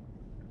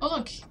 Oh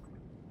look!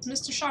 It's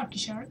Mr. Sharky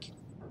Shark.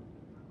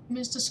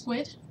 Mr.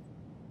 Squid.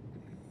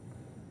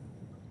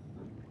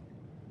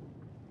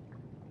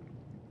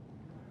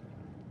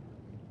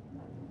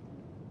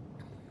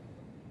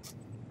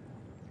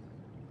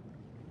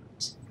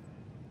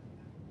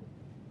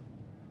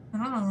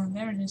 Ah,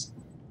 there it is.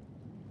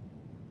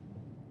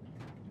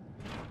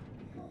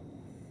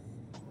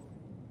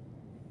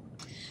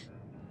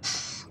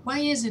 Why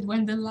is it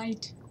when the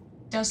light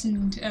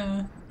doesn't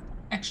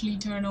actually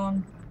turn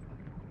on?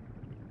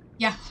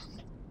 Yeah.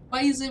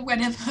 Why is it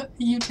whenever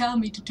you tell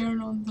me to turn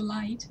on the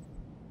light,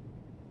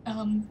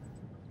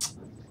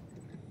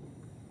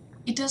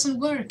 it doesn't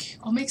work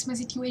or makes my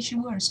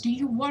situation worse? Do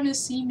you want to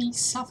see me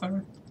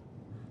suffer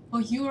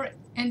for your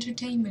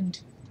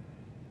entertainment?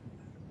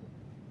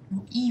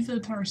 You evil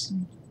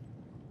person.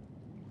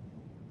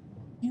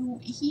 You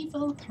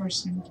evil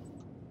person.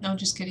 No,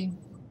 just kidding.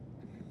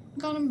 I'm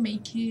gonna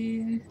make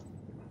it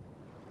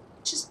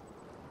just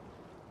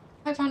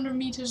 500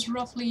 meters,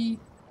 roughly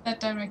that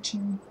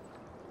direction,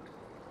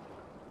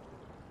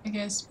 I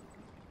guess.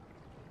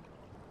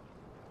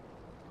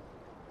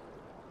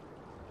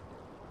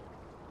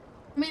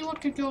 I mean,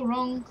 what could go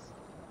wrong?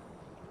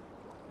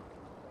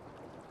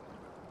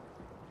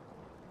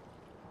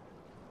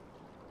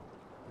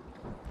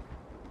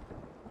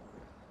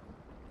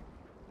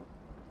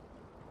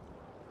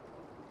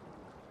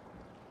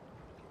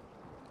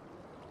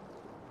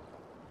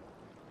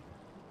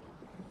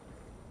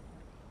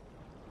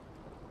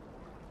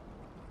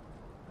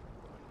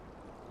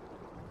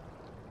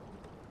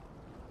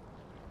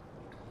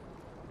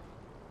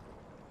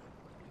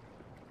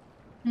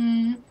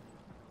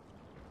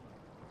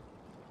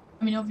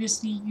 I mean,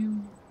 obviously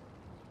you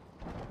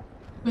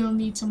will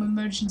need some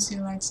emergency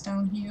lights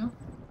down here,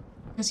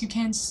 because you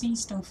can't see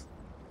stuff.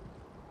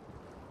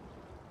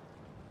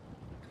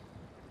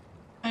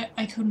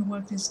 I couldn't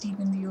work this deep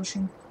in the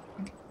ocean.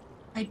 Like,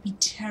 I'd be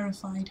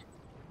terrified,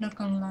 not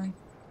gonna lie.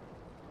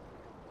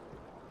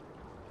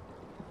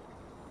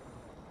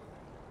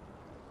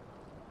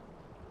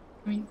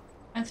 I mean,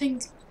 I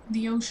think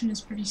the ocean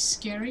is pretty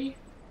scary.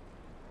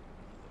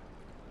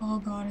 Oh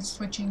god, it's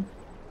twitching.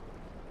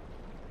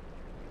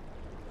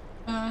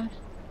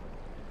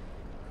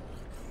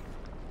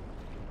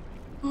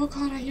 Oh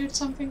god, I heard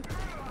something.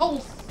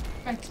 Oh,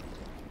 heck.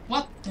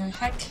 What the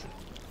heck?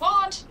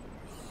 What?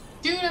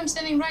 Dude, I'm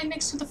standing right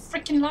next to the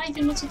freaking light.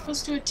 You're not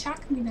supposed to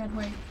attack me that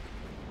way.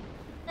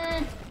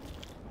 I'm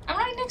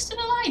right next to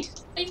the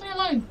light. Leave me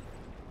alone.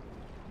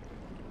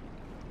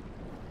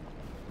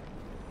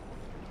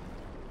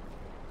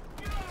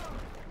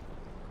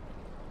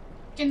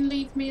 Can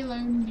leave me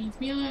alone. Leave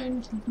me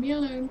alone. Leave me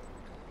alone.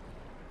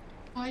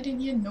 Hide in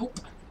here? Nope.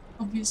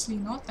 Obviously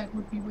not. That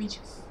would be way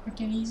too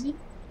freaking easy.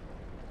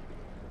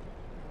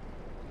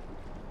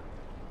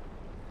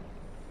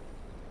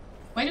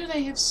 Why do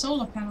they have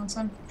solar panels?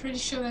 I'm pretty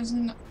sure there's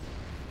an...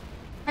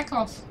 Back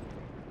off,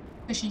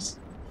 fishies.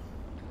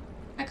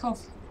 Back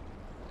off.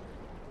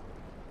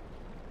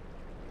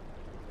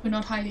 We're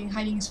not hiding.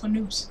 Hiding is for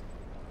noobs.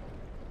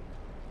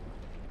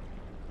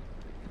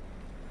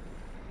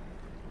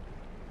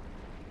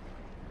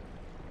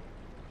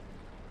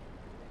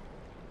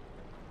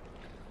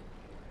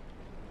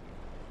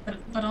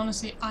 But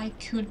honestly, I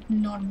could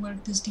not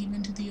work this deep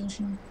into the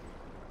ocean.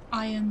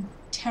 I am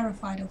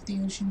terrified of the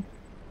ocean.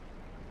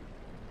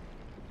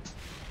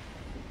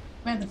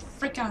 Where the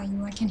frick are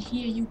you? I can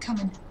hear you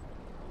coming.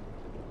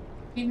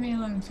 Leave me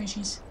alone,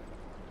 fishies.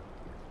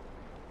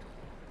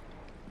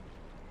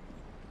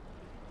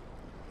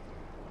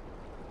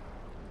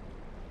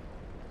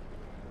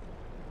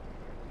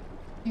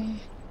 Okay.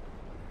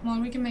 Come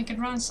on, we can make it.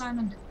 Run,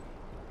 Simon.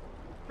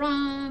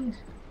 Run!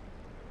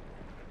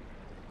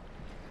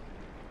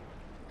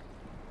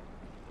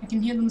 I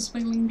can hear them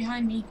swiggling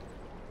behind me.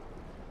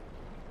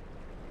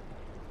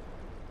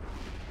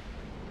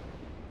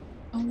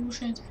 Oh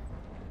shit.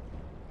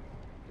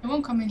 They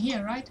won't come in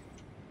here, right?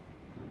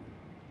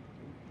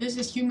 This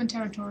is human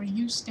territory.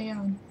 You stay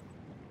on.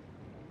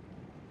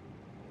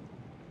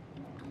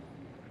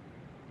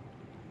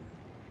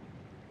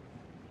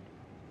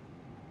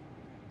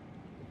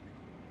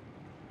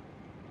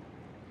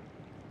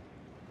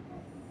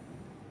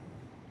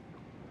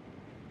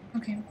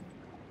 Okay.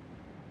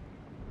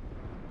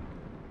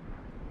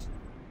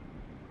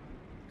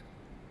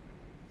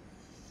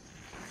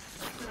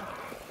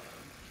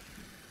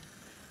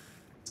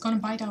 It's gonna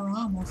bite our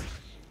arm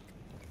off.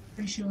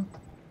 Pretty sure.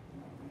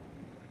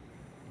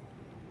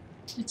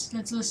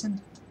 Let's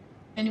listen.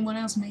 Anyone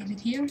else made it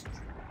here?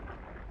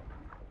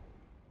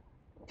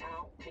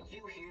 Tao, can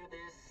you hear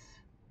this?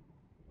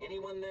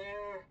 Anyone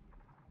there?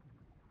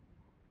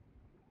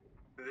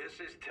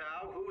 This is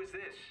Tau. Who is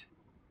this?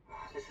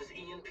 This is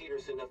Ian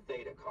Peterson of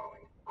Theta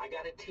calling. I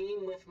got a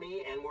team with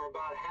me, and we're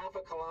about half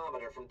a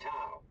kilometer from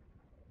Tau.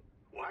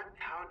 What?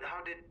 How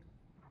did...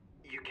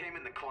 You came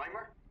in the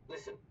climber?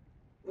 Listen,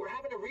 we're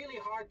having a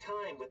really hard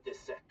time with this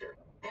sector.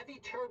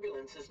 Heavy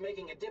turbulence is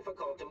making it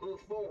difficult to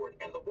move forward,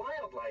 and the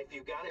wildlife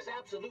you got is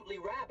absolutely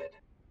rabid.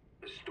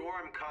 The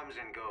storm comes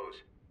and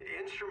goes. The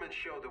instruments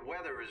show the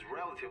weather is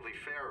relatively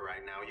fair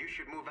right now. You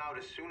should move out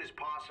as soon as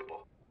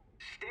possible.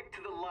 Stick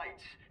to the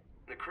lights.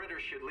 The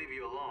critters should leave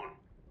you alone.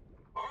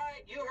 All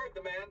right, you heard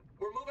the man.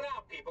 We're moving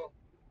out, people.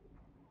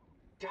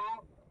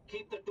 Tau,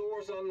 keep the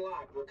doors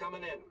unlocked. We're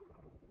coming in.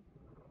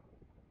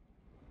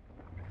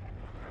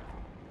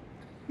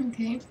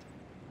 Okay.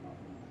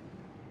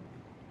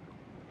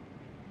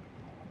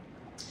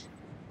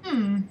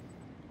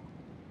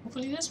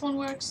 Hopefully this one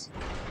works.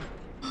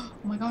 Oh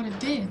my god, it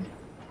did.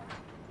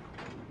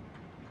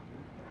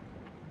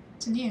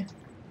 What's in here?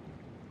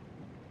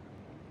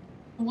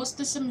 Was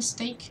this a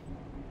mistake?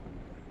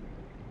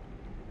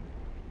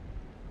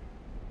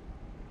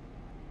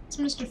 It's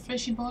Mr.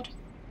 Fishybot.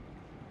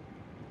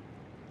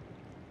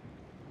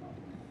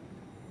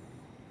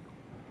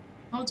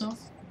 Oh, it's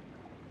off.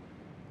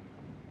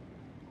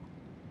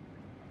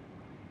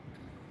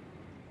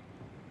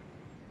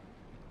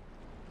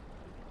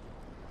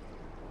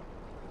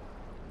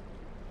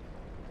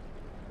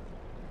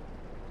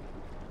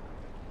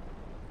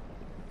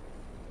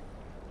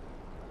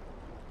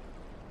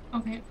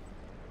 Okay.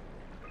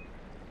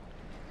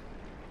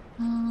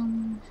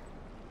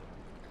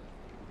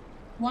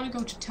 Want to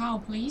go to Tau,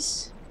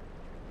 please?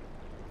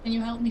 Can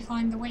you help me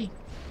find the way?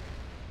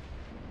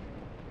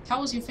 Tau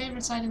was your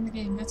favorite side in the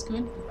game. That's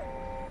good.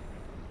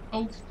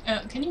 Oh,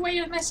 can you wait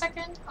a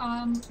second?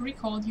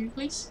 Recall you,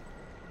 please.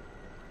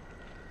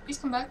 Please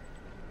come back.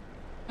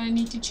 I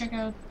need to check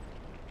out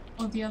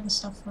all the other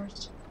stuff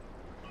first.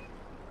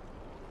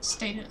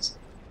 Status.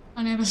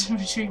 Unable to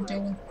retrieve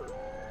data.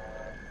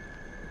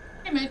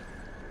 Hey mate.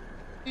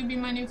 Will you be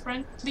my new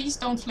friend? Please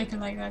don't flicker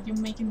like that. You're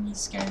making me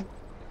scared.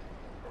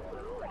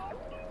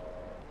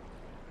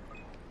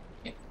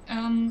 Yeah,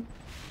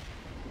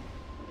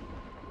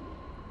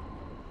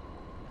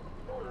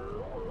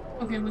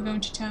 okay, we're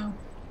going to Tau.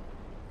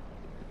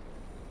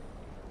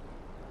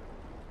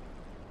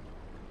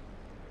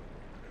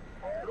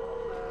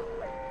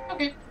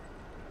 Okay.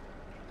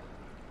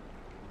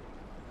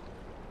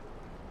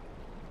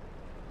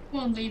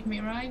 Won't leave me,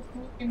 right? Who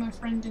will be my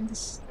friend in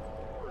this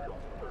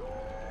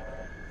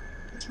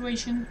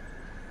situation?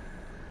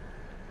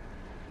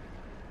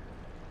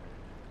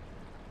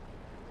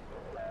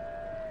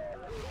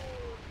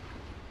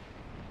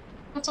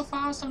 Not so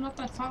fast, I'm not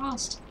that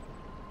fast.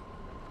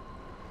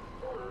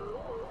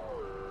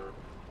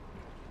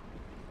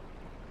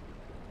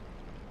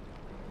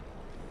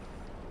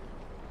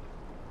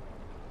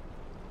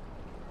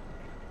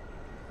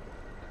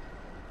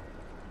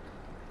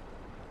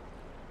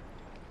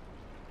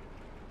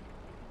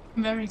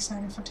 I'm very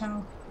excited for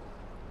Tau.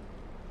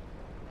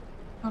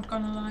 Not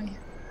gonna lie.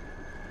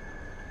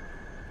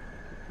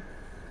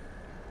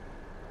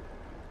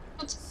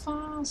 Not so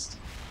fast.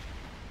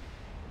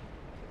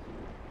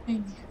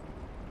 Hey.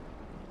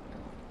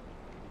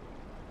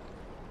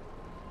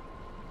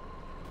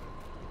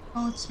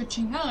 Oh, it's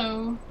switching.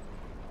 Hello.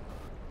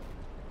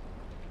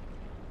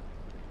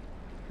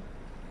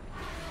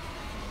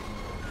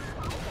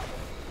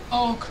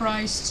 Oh,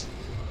 Christ.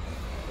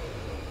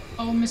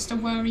 Oh, Mr.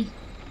 Worry.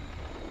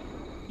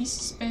 This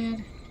is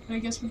bad, but I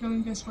guess we're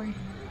going this way.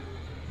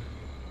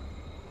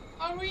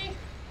 Are we?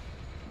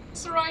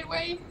 It's the right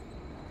way.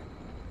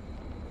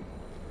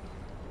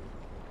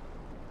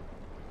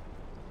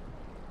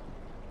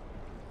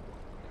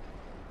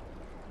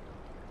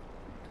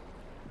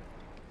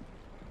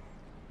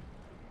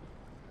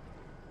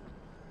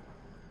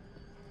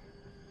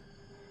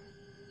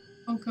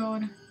 Oh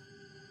god.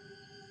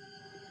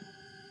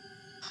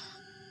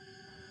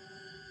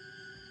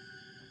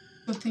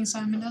 Good thing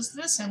Simon does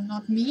this and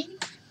not me.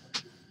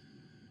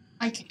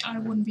 I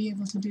wouldn't be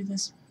able to do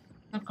this.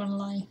 Not gonna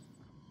lie.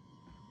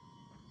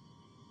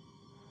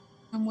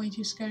 I'm way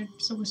too scared.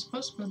 So we're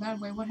supposed to go that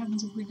way. What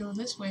happens if we go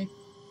this way?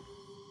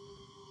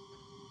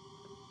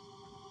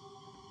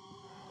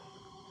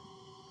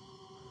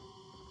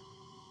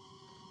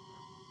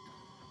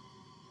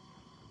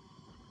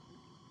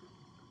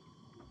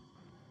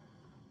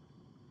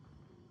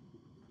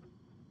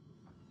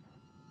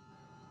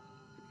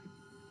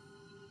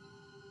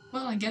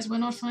 Well, I guess we're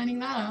not finding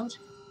that out.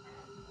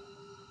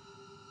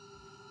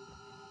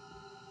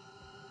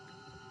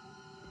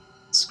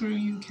 Screw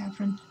you,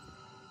 Catherine.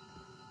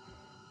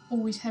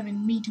 Always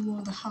having me do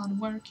all the hard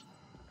work.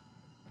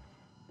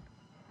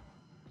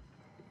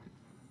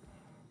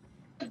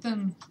 But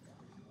then...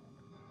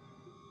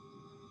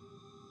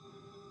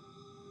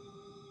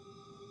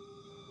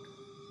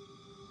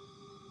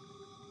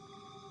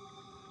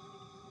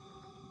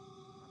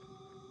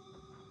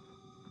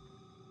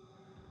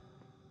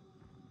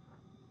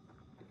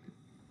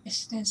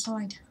 Yes, there's the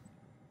light.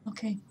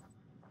 Okay.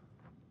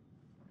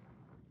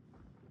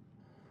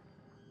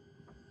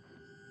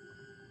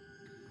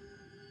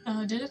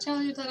 Did I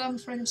tell you that I'm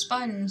afraid of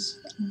spiders?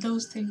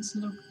 Those things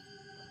look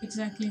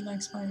exactly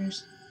like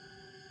spiders.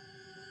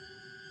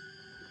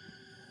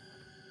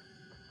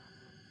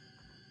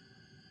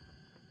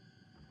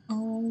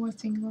 Oh, I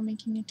think we're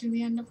making it to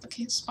the end of the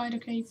spider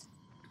cave.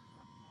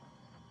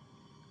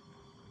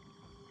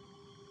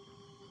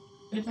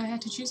 But if I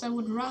had to choose, I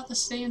would rather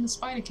stay in the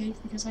spider cave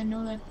because I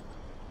know that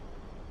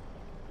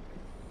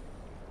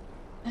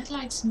that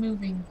light's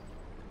moving.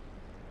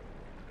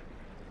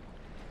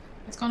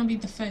 It's gonna be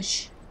the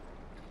fish.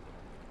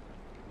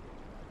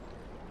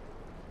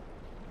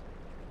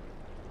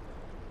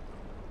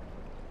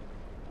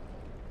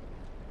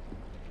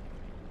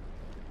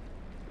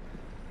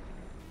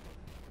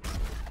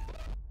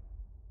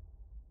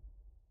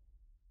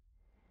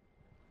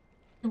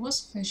 It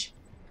was a fish.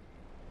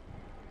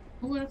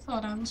 Who would have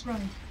thought I was right?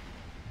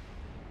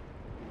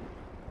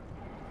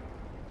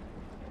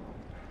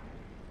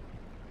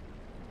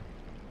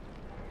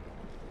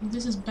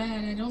 This is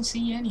bad, I don't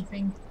see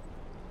anything.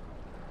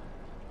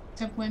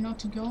 Except where not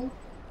to go.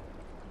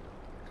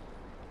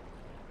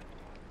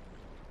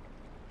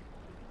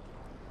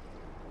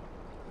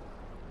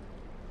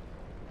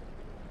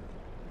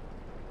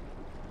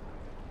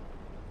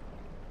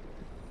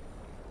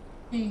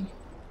 Hey.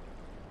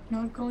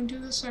 Not going to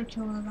the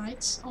circular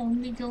lights,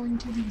 only going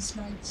to these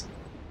lights.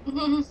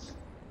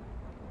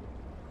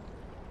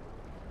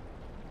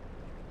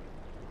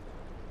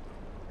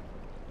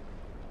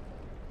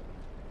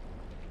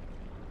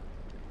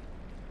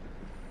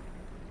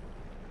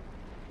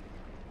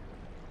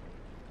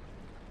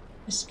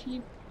 Just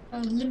keep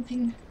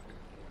limping.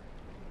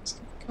 Just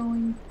keep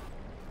going.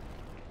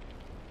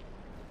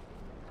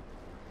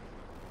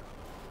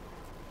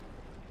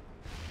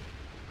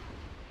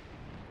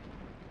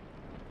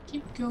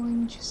 Keep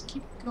going, just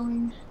keep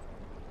going.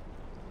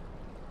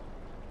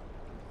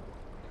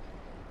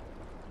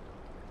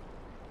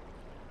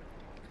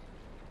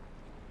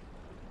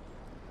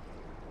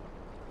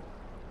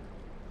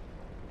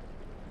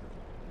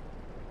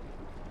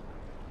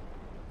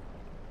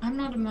 I'm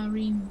not a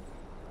marine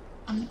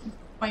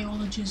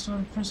biologist or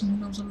a person who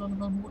knows a lot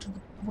about water,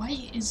 but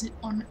why is it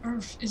on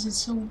Earth? Is it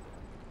so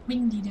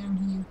windy down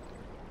here?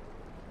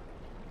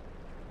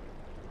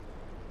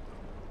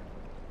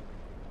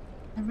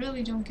 I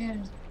really don't get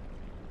it.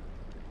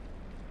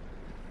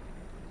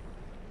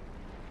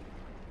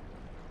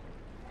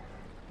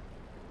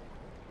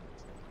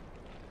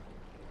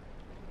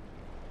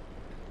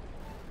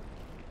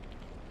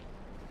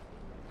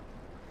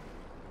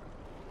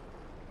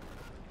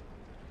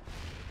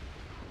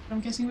 I'm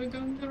guessing we're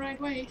going the right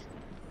way.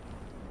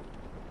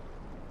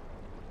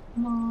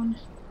 Come on.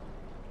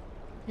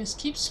 Just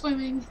keep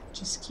swimming.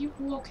 Just keep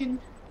walking.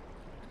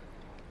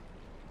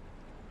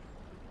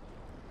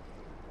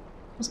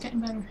 It's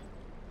getting better.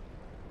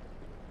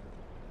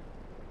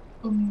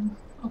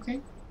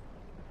 Okay.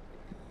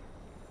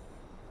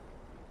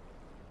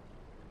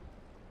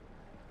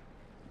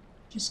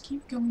 Just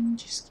keep going,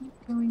 just keep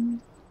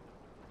going.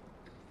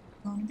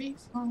 We're gonna be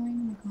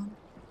fine, we're gonna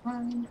be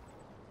fine.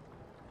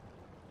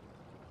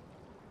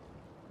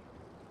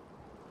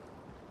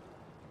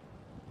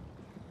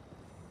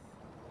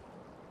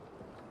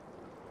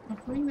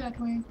 Not going that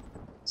way.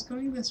 It's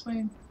going this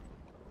way.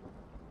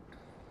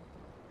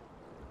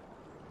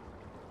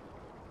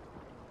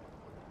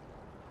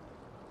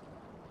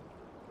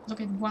 Look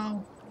at,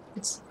 wow,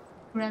 it's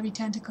grabby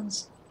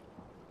tentacles.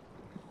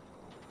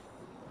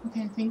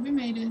 Okay, I think we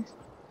made it.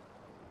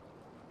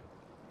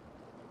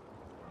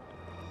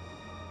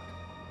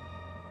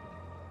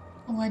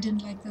 Oh, I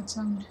didn't like that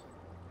sound.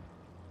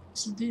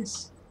 What's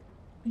this?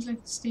 It's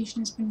like the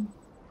station has been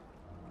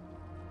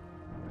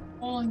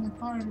falling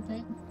apart a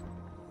bit.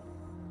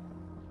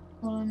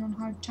 Falling on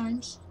hard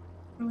times.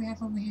 What do we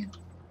have over here?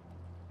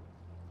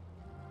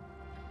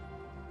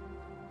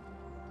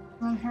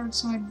 That hurts,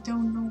 so I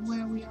don't know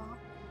where we are.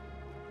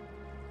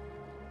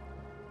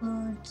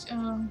 But,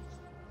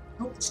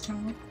 hope it's tower.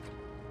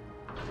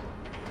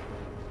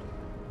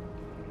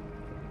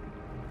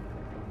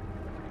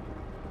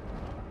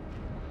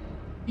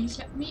 Please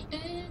let me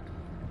in.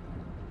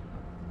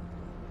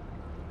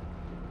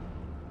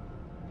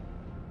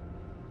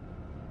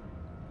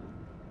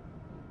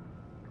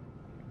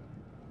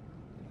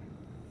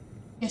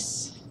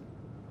 Yes.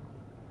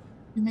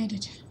 We made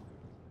it.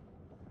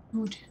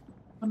 Good.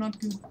 But not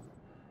good.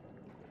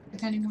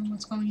 Depending on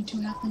what's going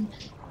to happen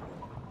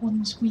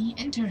once we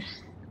enter.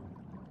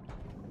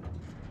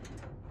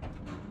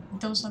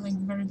 Those are like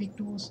very big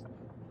doors.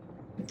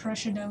 The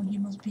pressure down here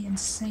must be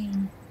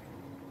insane.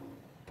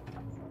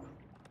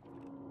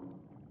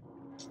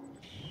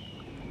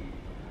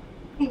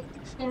 Oh,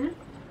 sorry.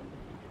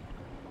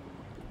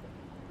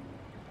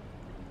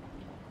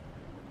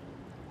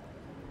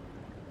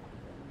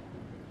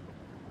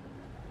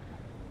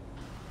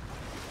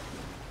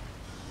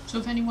 So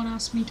if anyone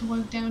asks me to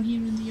work down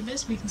here in the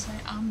abyss, we can say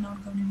I'm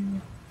not gonna do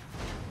it.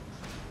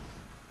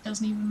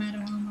 Doesn't even matter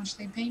how much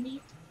they pay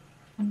me.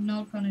 I'm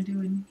not gonna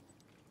do it.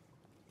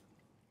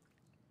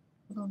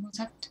 Oh, what's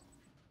that?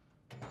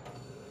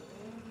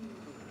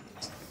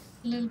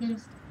 A little bit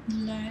of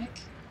lag.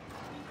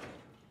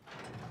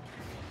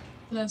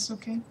 That's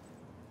okay.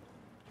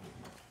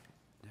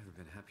 Never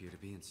been happier to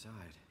be inside.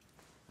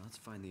 Now let's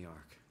find the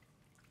Ark.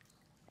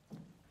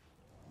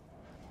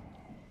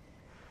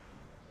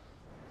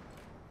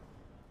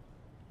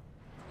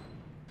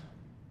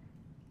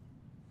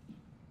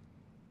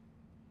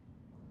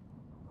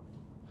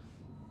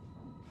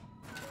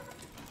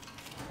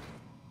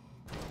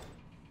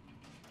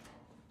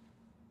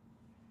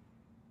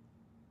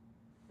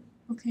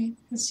 Okay,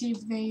 let's see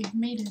if they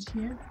made it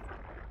here.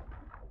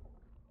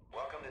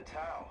 Welcome to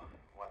Tau.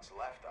 What's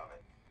left of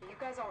it. You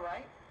guys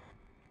alright?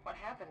 What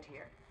happened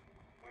here?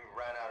 We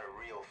ran out of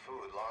real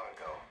food long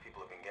ago.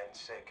 People have been getting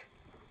sick.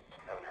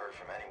 Haven't heard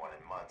from anyone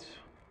in months.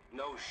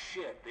 No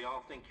shit, they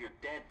all think you're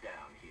dead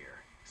down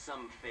here.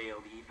 Some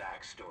failed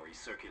evac story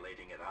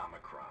circulating at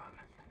Omicron.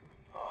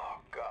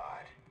 Oh,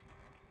 God.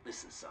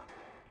 Listen, son.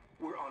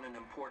 We're on an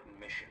important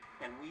mission,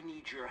 and we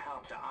need your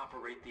help to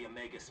operate the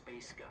Omega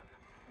space gun.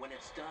 When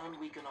it's done,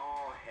 we can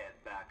all head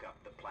back up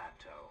the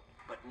plateau.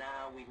 But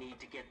now we need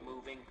to get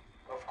moving.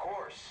 Of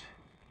course.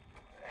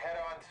 Head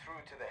on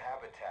through to the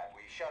habitat.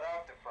 We shut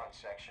off the front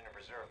section to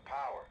preserve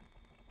power.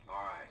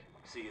 All right,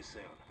 see you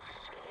soon.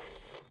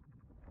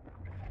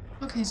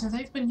 Okay, so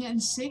they've been getting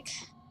sick.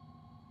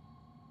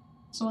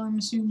 So I'm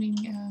assuming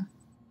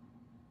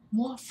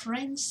more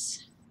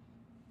friends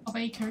of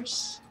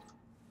Acres.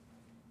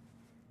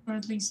 Or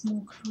at least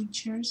more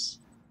creatures.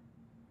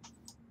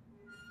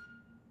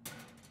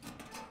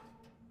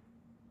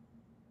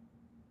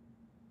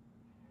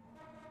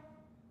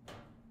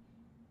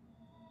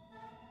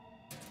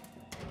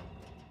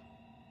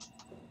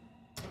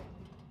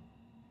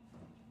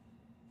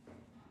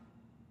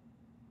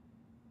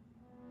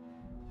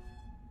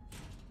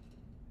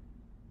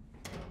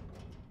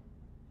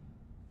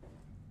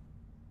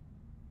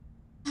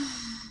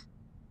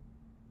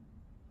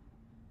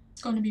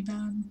 It's gonna be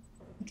bad,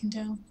 I can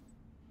tell.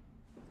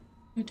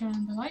 We turn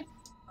on the light.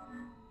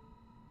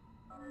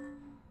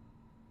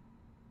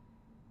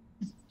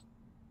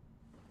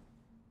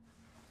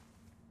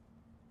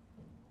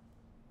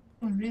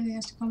 One really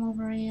has to come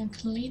over here and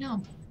clean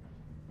up.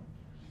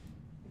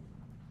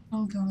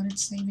 Oh god,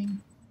 it's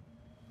saving.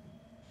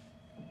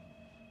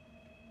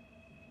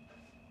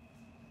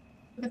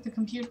 Look at the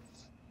computer.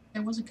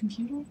 There was a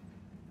computer?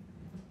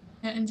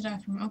 Yeah, in the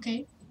bathroom.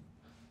 Okay.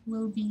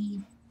 We'll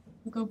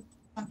go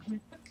back real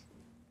quick.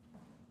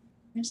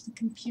 Where's the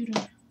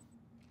computer?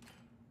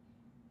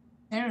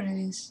 There it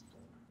is.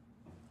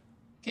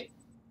 Okay.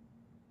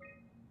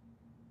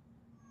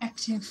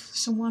 Active.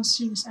 So one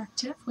suit is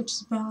active, which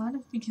is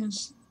bad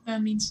because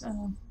that means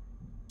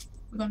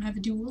we're gonna have a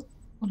duel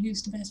on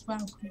who's the best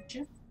WoW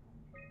creature.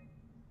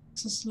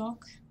 Access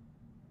lock.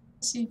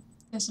 Let's see if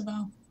there's a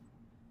WoW.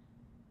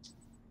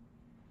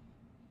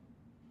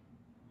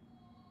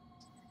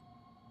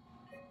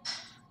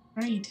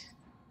 Great.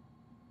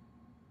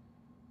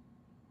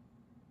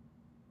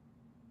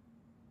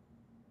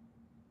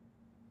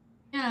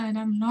 Yeah, and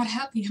I'm not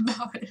happy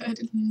about it.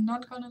 I'm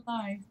not gonna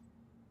lie.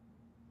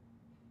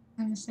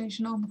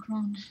 Station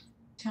Omicron.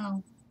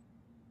 Tau.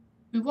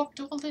 We walked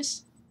all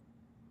this.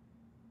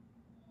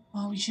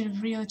 Oh, we should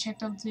have really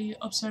checked out the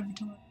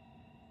observatory.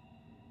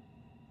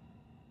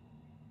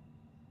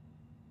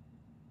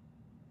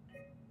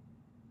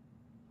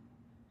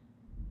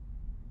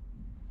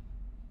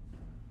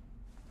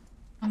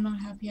 I'm not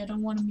happy. I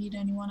don't want to meet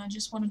anyone. I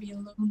just want to be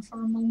alone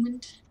for a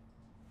moment.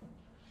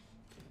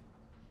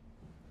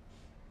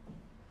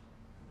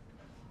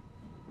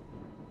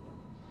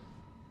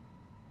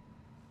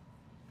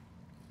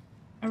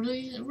 I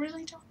really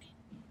don't need.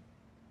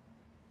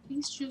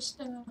 Please just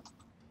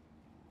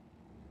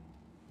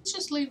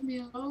leave me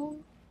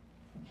alone.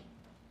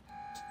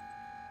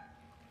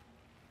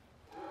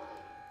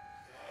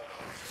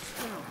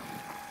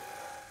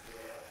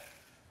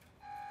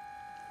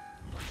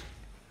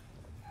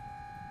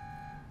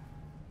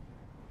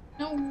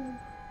 No,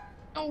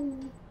 no.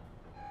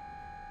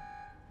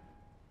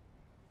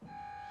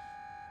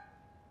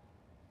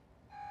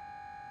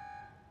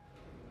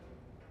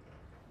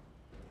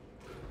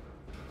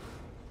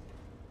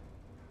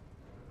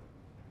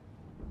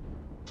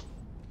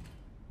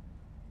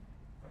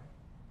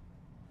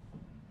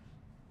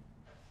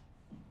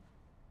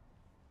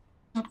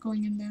 Not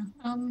going in there.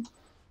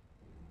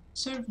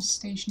 Service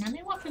station. I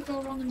mean, what could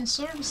go wrong in a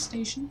service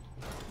station?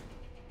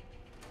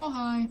 Oh,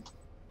 hi.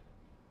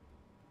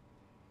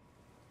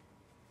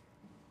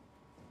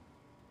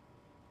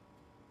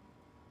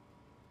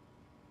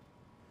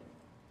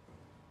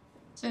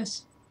 What's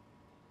this?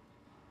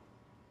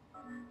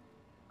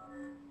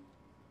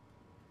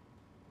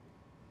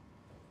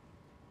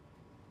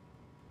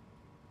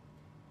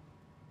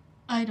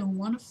 I don't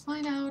want to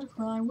find out.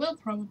 Well, I will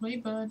probably,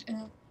 but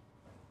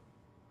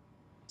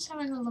just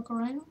having a look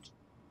around.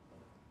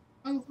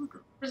 Oh,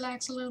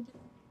 relax a little bit.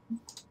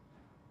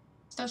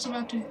 Stuff's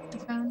about to hit the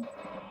fan.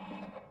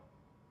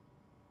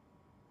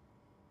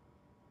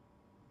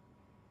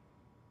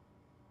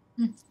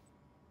 Hmm.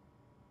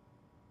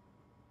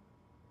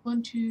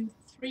 1, 2,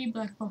 3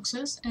 black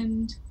boxes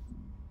and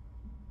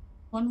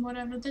one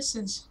whatever this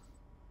is.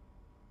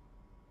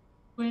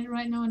 We're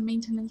right now in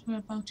maintenance. We're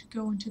about to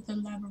go into the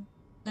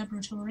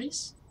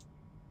laboratories.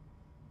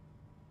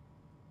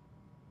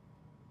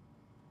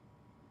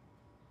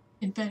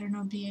 It better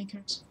not be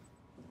Acres.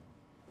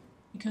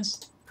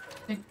 Because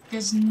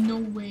there's no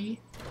way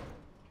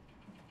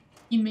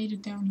he made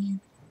it down here.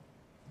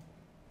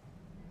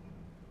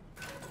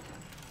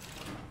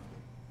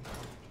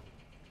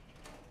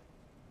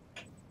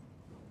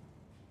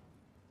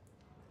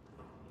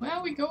 Where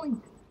are we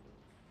going?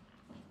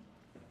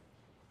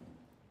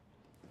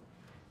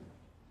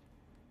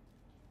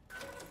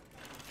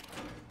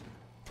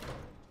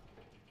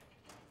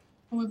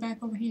 Oh, we're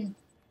back over here.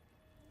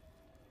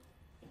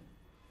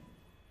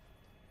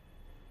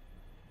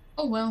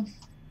 Oh well.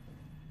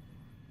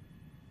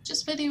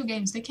 Just video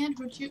games, they can't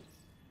hurt you.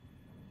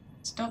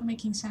 Stop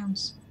making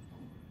sounds.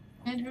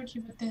 Can't hurt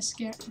you, but they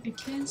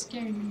can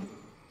scare you.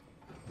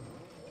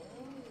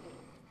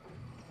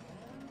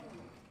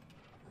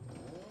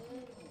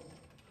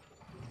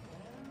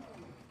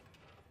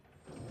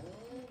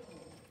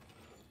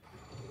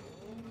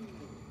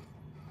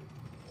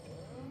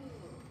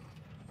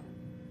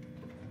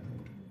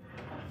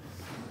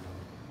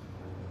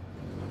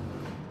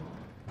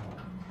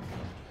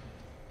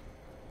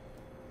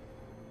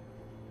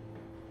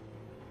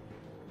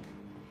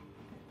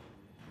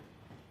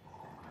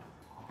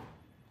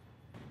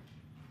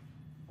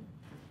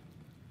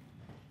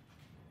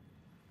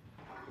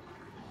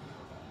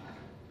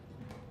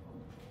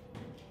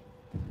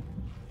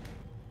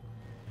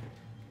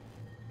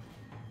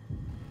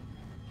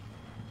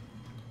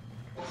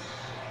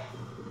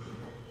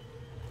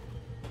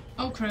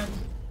 Oh crap.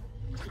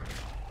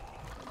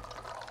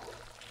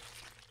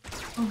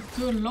 Oh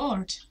good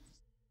lord.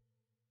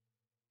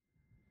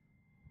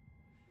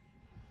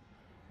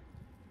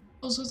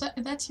 Also,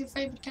 that's your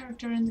favorite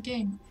character in the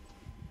game.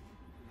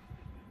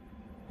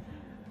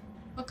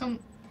 How come...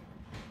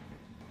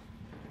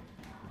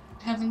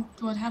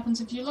 What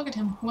happens if you look at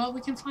him? Well,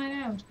 we can find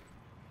out.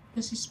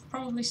 Because he's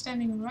probably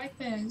standing right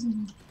there, isn't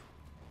he?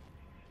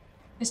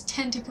 There's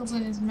tentacles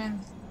in his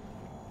mouth.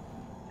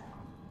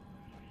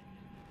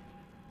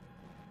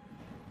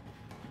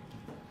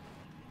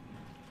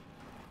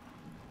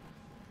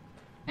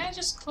 Can I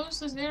just close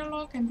this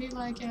airlock and be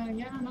like, yeah,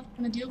 I'm not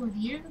gonna deal with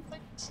you,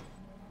 please?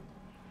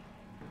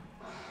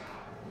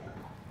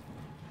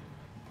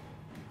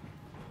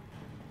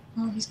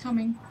 Oh, he's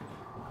coming.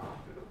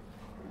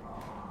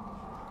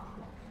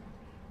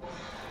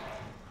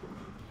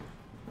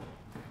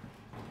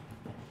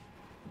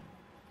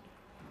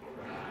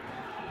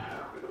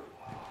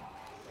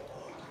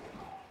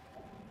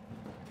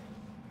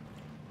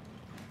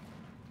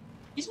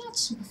 He's not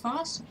super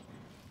fast.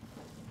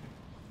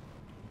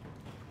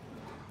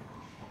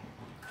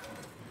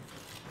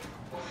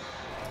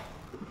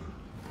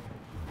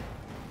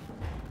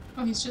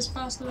 Oh, he's just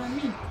faster than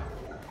me.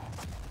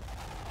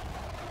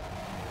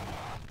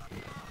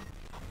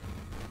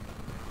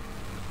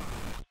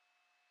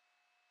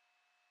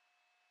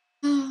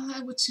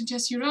 I would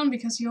suggest you run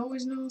because he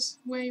always knows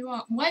where you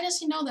are. Why does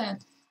he know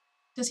that?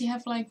 Does he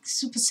have like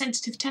super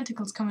sensitive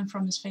tentacles coming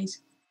from his face?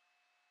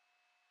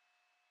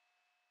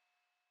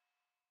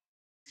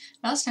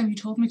 Last time you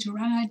told me to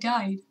run, I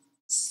died.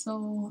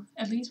 So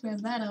at least we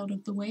have that out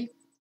of the way.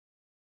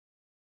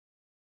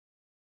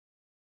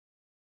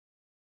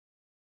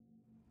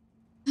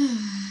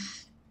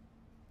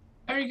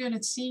 Very good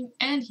at seeing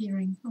and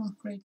hearing. Oh,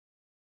 great.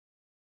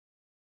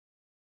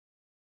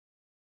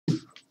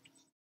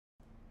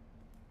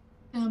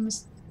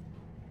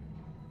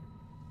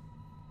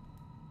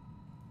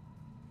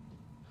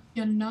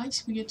 You're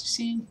nice. We get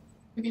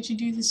to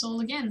do this all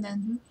again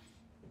then.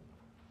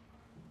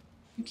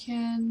 You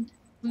can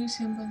lose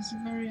him, but it's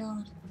very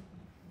odd.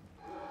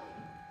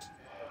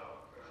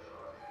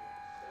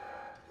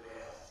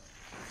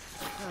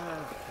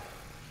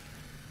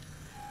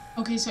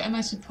 Okay, so am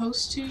I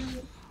supposed to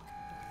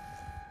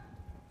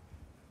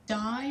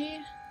die?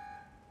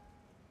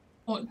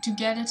 Or to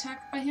get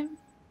attacked by him?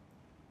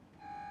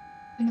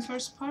 In the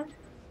first part?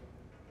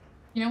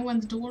 You know,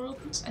 when the door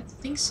opens? I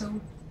think so.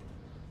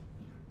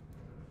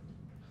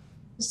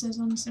 Because there's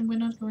honestly, we're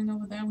not going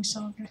over there. We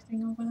saw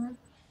everything over there.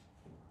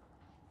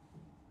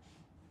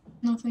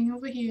 Nothing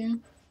over here.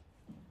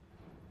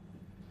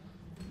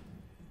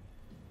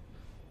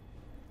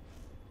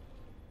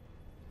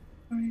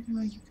 Alright,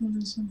 well, you can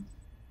lose him.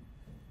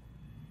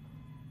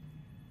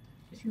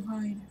 If you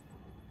hide.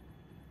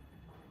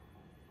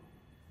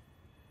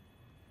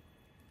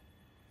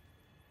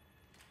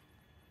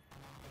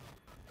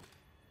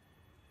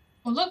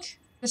 Oh look!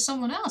 There's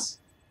someone else!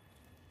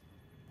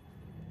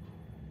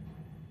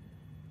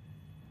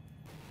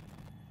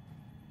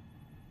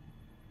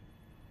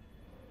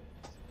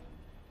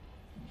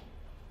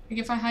 Like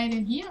if I hide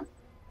in here?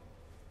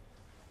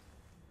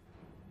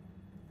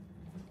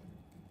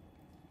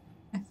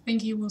 I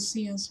think he will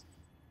see us.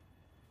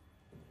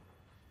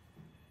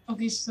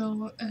 Okay,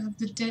 so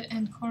the dead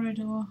end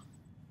corridor.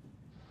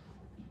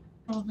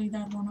 Probably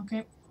that one,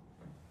 okay.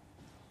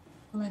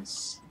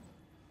 Let's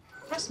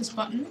press this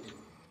button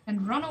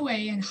and run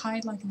away and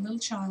hide like a little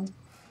child.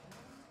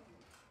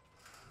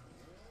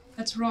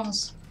 That's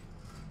Ross.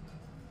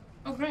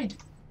 Oh, great.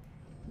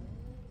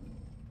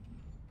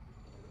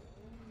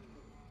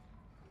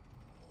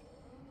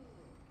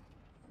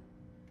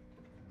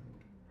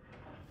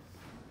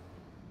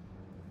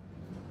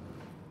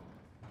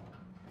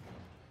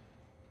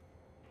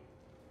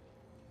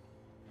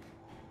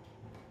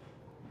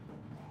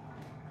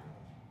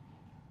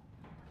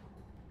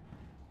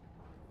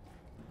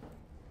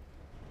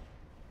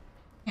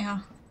 Yeah,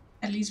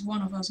 at least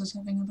one of us is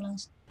having a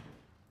blast.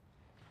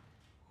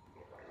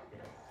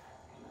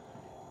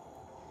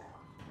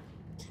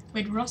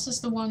 Wait, Ross is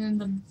the one in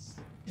the...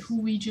 who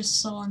we just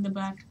saw in the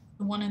back.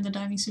 The one in the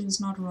diving suit is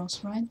not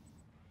Ross, right?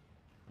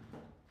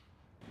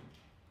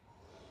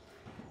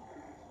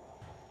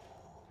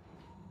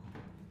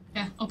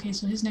 Yeah, okay,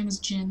 so his name is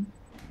Jin.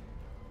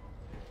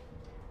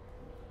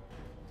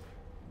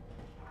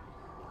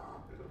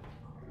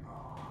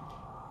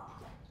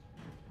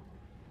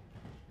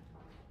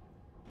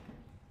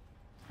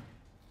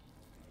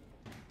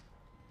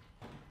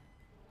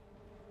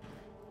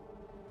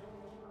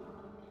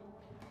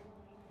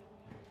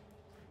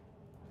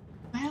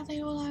 Why are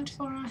they all out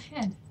for our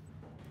head?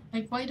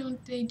 Like, why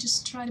don't they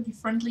just try to be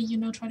friendly, you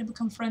know, try to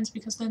become friends,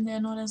 because then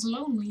they're not as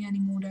lonely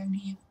anymore down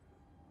here.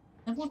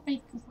 That would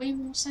make way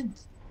more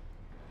sense.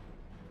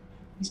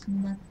 He's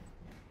coming back.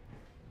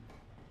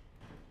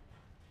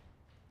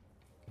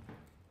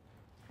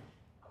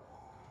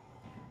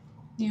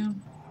 Yeah.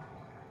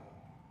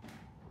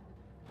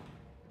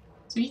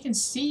 So he can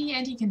see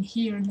and he can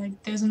hear,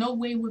 like, there's no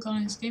way we're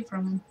gonna escape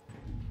from him.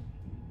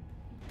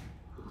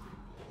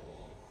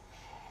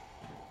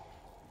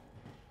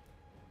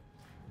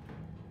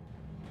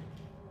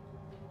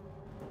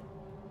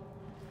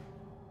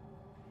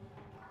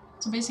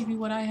 So basically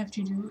what I have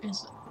to do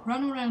is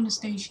run around the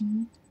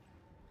station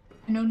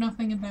I know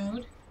nothing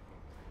about,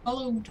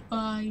 followed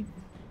by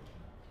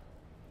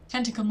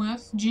Tentacle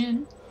Mouth,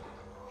 Jin,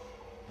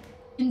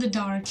 in the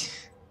dark.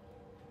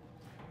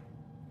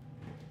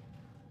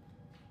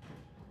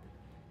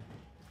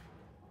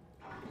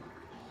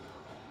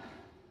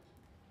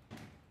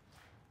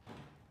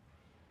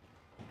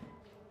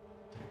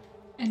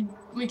 And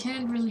we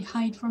can't really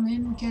hide from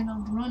him, we can't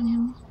outrun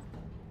him.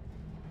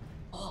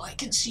 Oh, I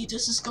can see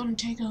this is gonna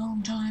take a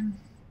long time.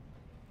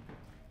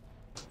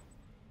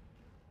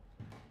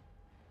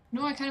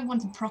 No, I kind of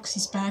want the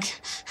proxies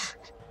back.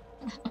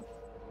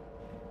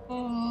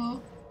 Oh.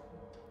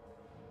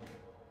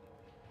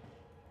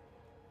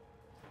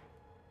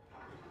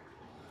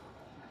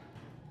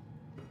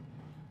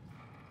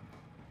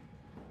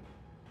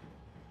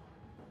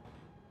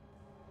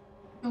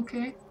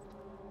 Okay.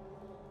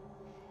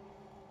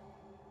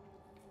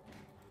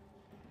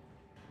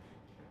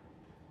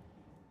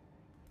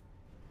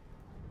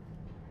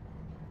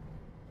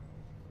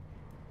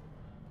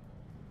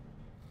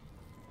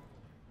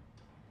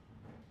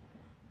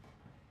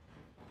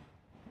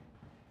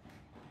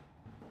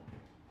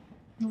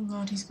 Oh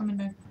god, he's coming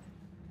back.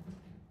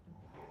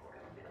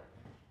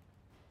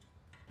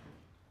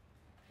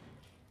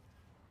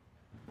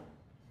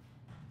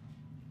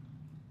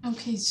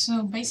 Okay,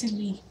 so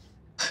basically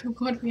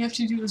what we have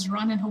to do is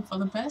run and hope for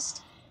the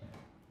best.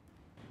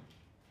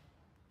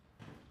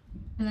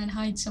 And then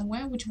hide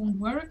somewhere, which won't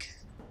work.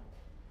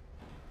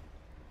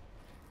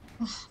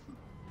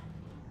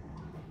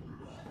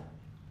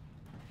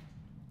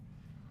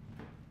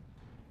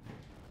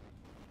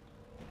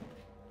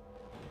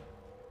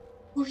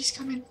 Oh, he's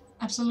coming.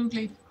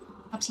 Absolutely.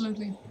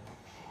 Absolutely.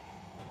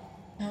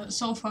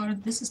 So far,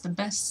 this is the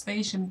best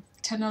station.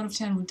 10 out of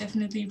 10. Would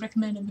definitely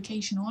recommend a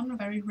vacation on.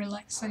 Very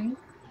relaxing.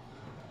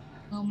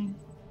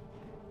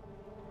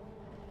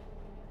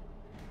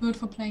 Good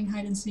for playing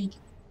hide and seek.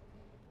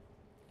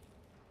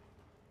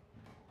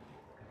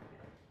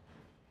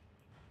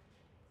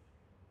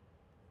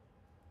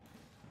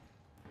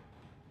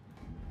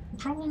 The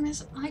problem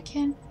is, I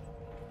can't...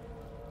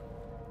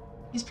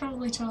 He's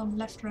probably to our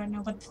left right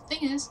now, but the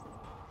thing is...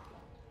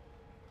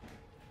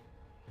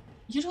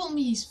 You told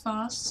me he's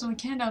fast, so I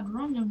can't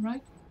outrun him,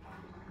 right?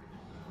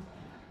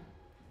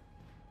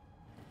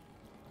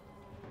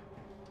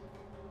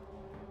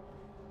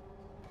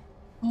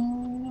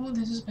 Oh,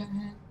 this is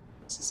bad.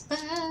 This is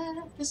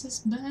bad. This is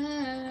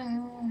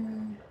bad.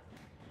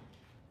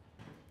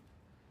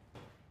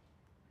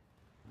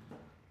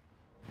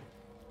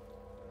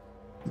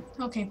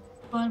 Okay,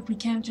 but we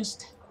can't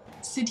just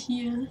sit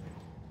here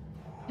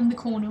in the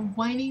corner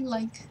whining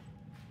like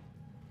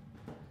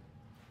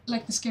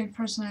the scared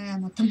person I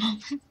am at the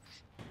moment.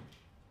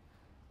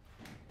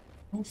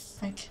 Oh,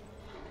 fuck.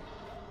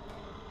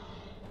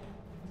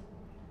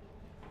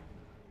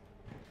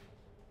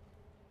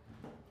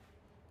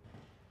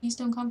 Please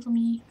don't come for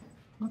me.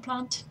 I'm a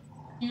plant.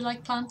 Do you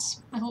like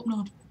plants? I hope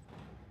not.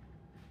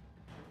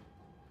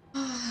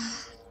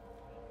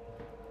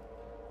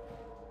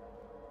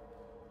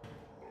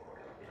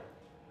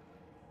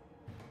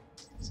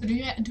 So do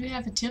you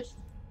have a tip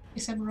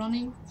except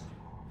running?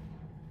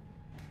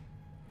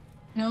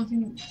 I don't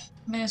think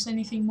there's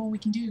anything more we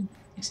can do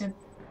except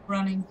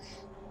running.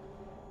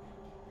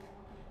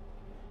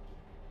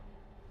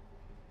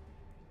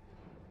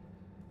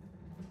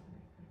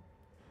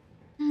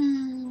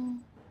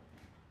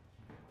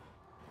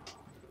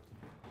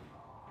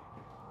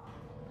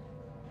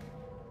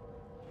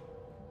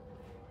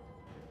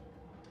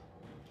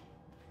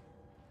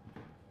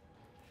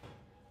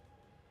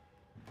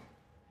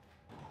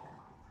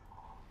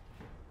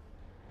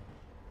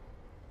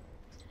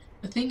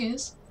 thing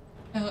is,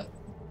 the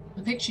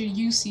picture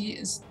you see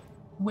is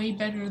way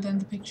better than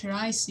the picture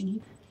I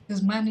see,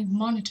 because my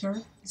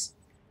monitor is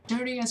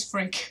dirty as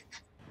frick.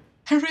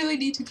 I really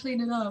need to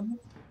clean it up.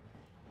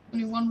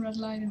 Only one red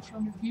light in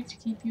front of you to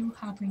keep you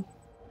happy.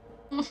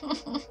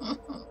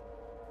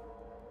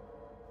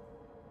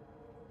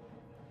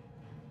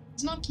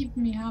 It's not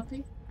keeping me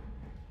happy.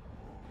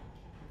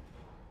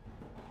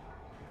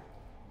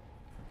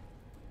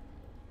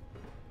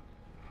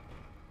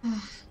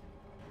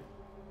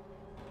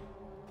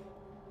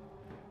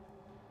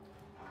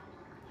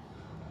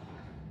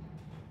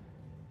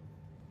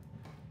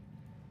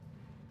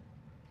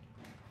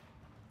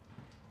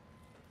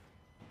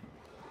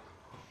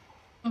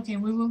 Okay,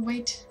 we will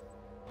wait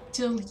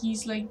till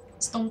he's like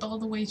stomped all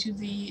the way to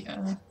the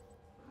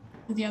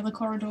other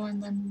corridor,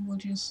 and then we'll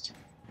just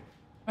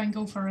try and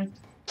go for it.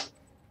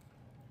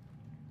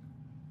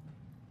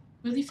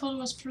 Will he follow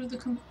us through the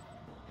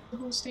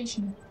whole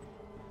station?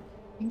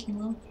 I think he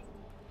will.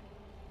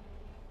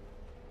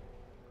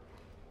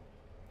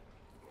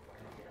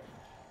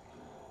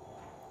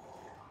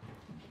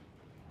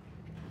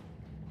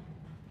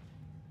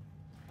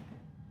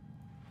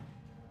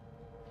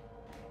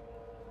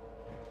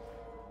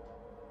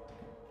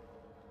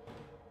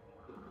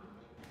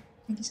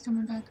 I think he's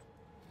coming back.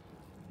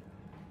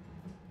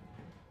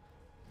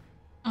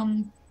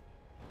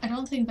 I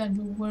don't think that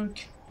will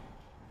work.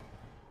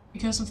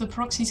 Because if the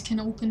proxies can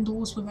open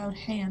doors without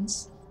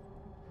hands,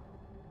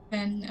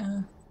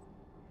 then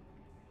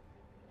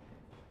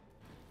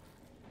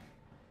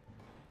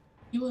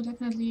you will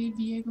definitely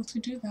be able to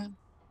do that.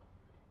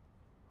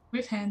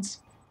 With hands.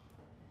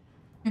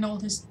 And all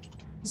his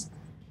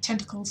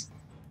tentacles.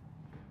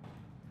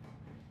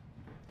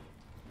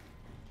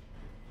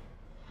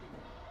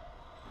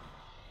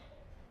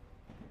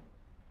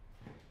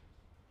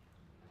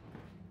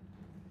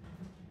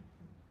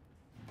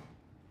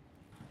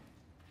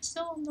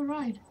 Still on the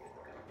ride.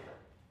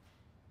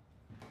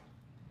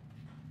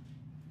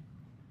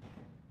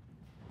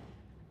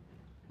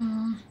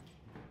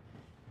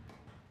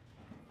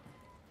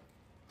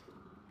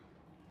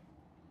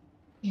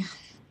 Yeah.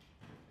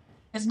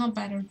 It's not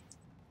better.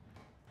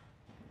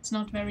 It's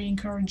not very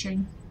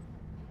encouraging.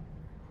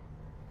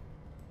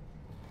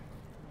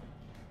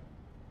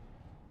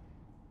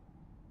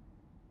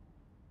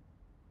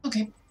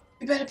 Okay,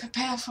 we better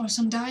prepare for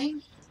some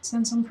dying.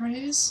 Send some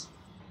prayers.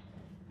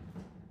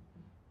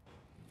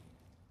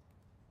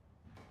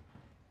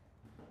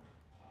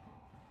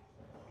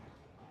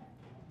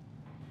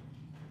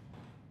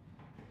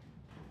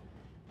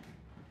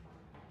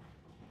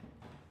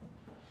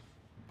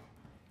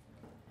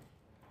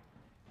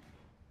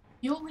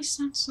 You always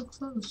sound so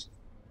close.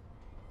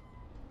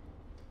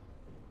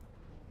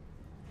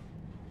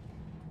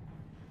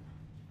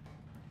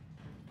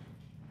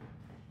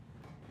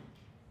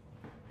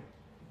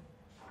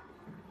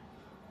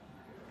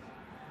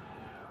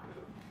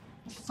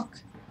 Fuck.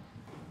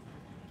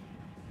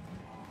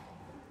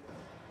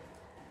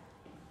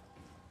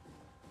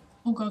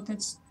 Oh god,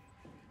 that's...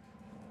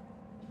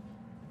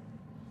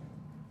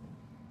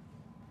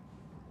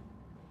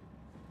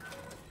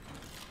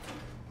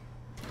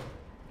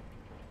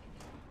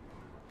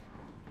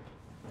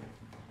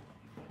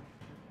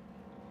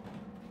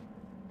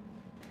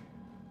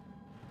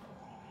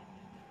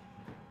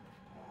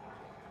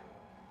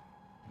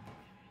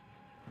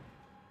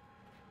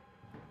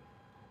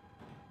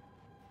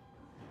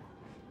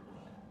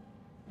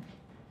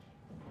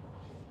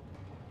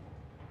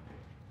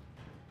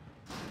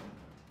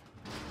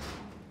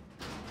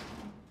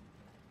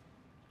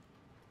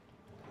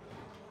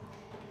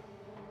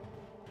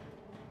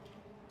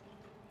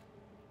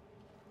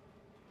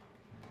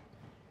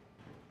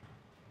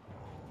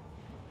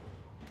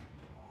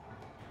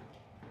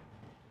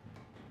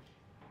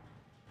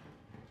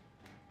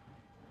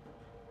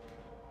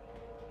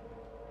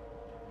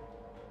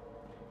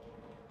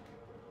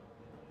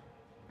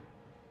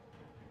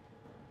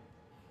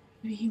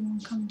 Maybe he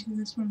won't come into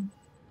this room.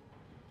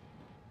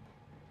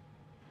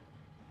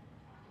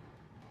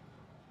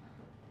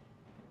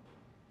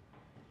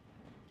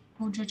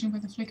 Oh, judging by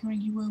the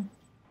flickering, he will.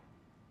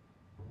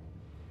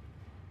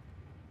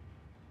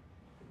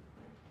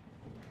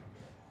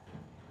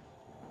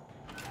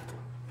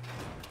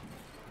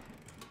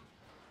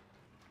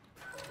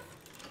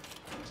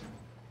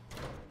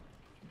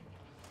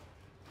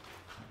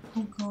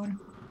 Oh god.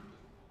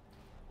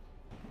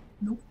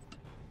 Nope.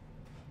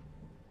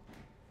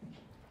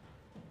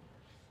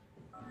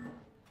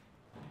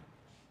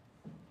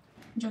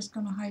 I'm just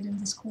gonna hide in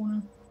this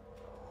corner.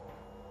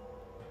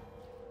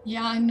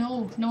 Yeah, I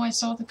know. No, I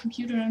saw the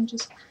computer. I'm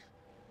just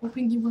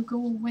hoping he will go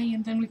away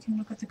and then we can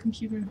look at the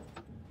computer.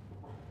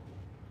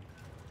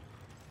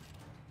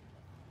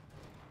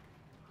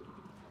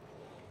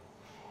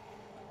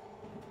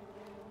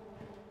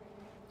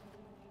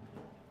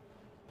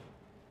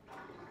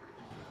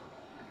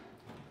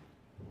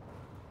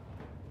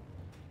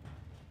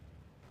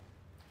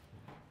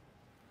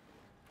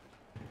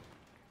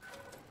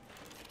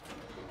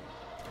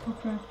 Oh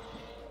crap.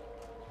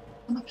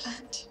 I'm a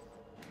plant.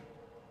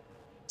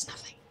 It's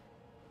nothing.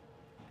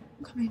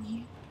 come in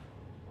here.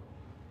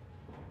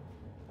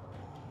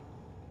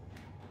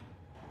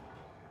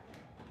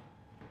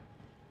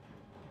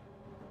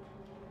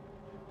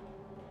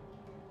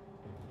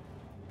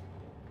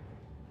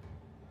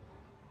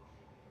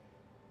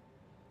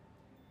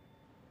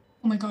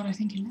 Oh my god, I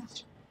think he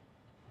left.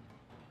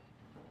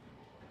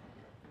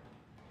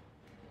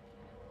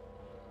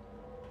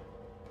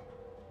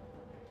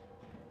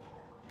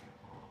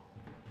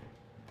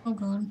 Oh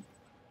god.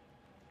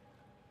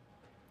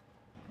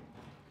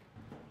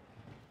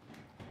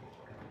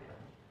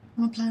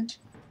 I'm a plant.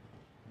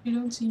 You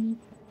don't see me.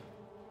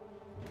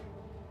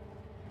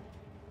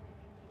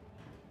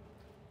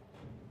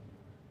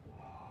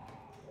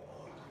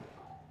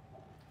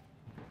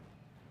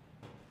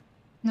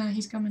 Nah,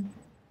 he's coming.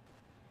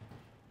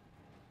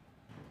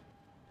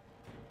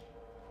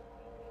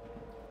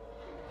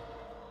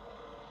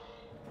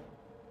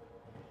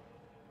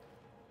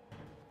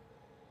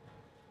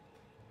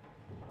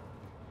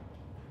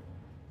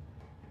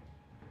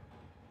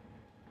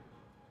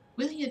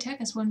 Will he attack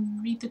us when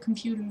we read the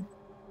computer?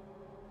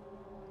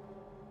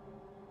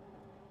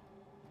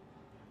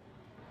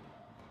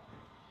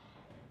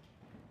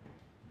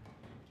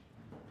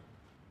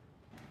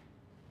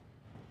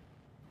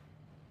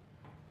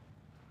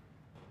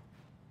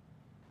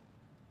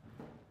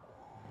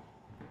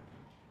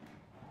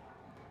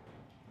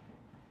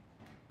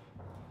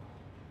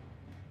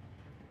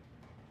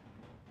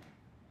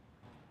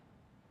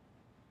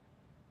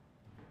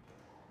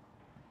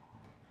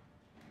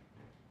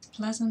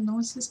 Pleasant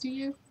noises to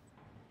you?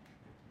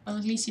 Well,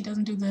 at least he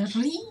doesn't do the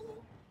ring,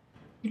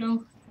 you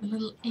know, the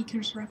little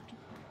acres raptor.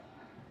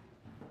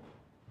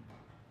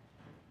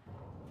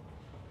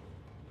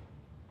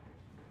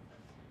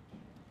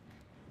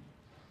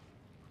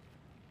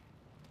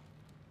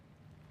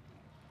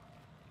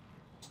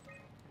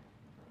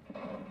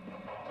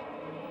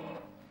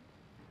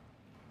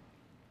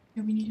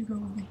 Yeah, we need to go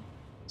over here.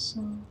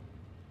 So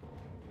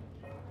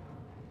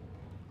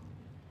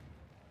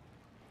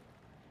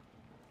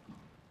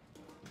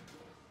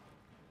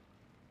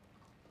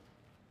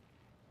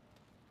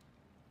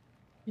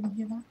didn't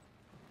hear that.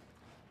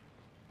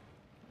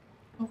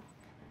 Oh.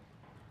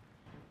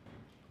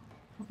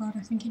 Oh god,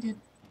 I think he did.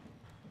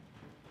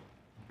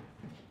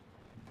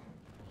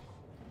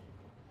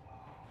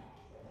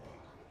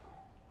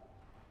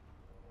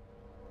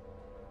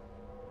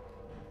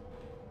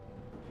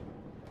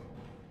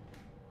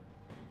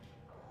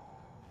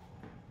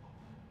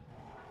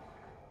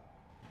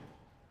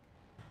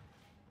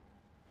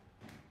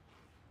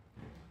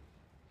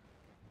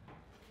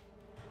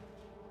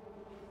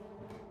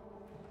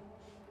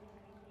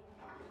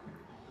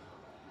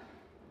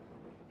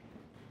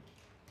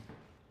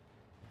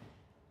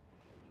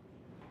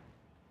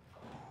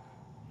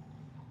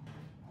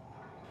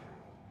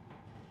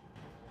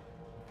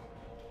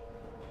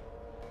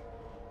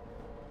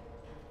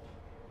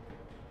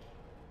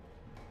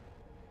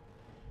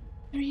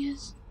 There he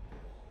is.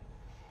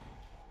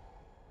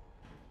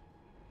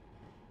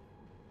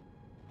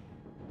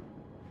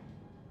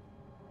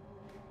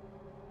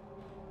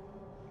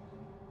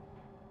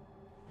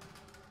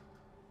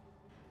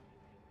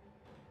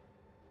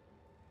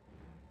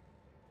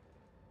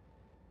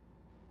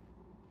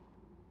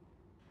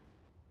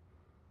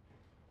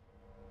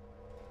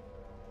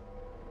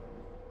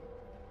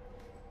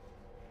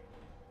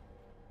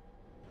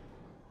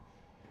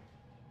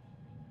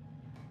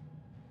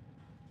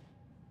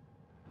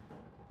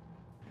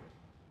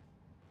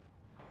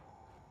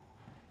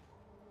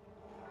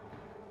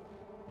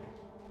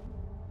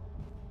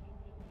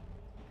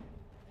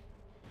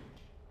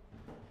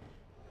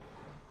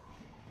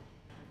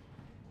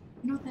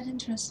 Not that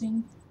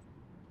interesting.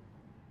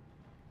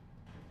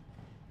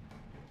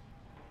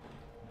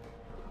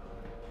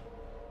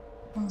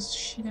 Oh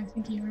shit, I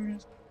think he heard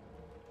it.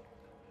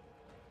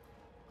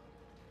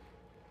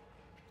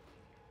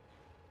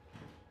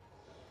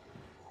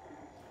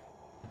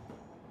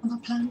 I'm a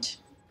plant.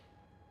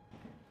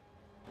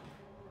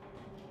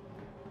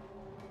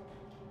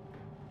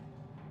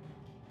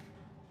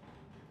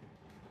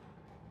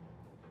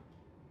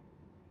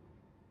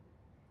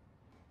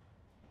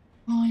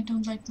 Oh, I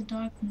don't like the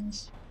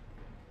darkness.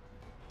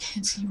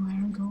 Can't see where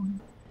I'm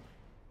going.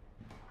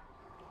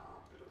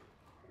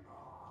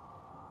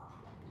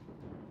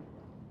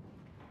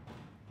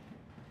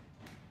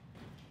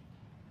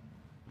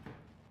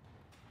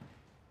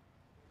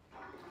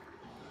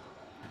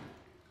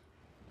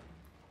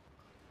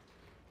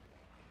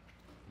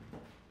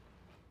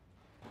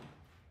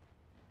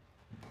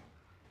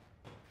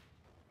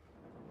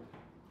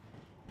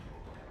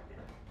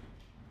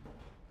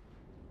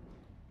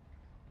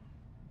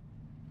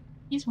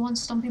 He's one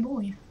stumpy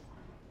boy.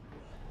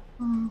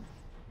 Oh.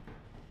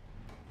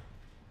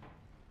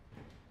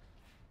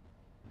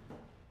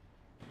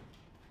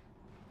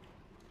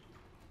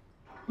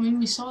 I mean,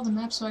 we saw the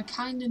map, so I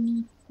kinda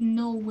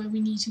know where we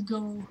need to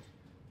go.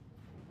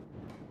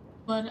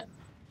 But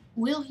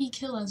will he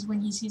kill us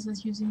when he sees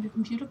us using the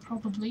computer?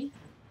 Probably.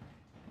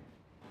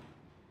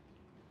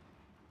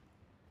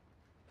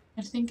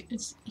 I think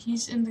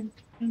he's in the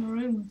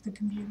room with the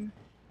computer.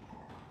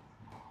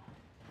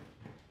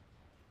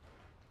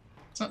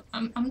 So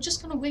I'm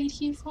just gonna wait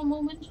here for a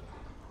moment.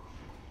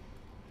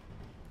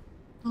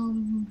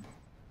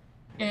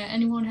 Yeah,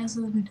 anyone has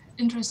an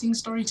interesting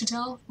story to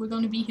tell? We're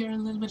gonna be here a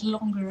little bit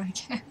longer, I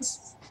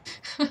guess.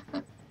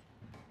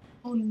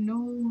 Oh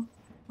no.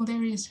 Oh,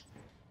 there he is.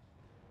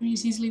 There he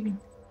is, he's leaving.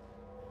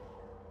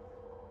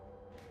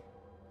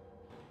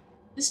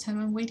 This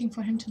time I'm waiting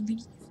for him to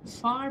leave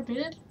far a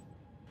bit.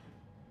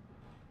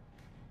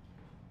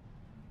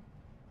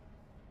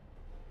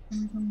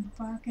 I'm going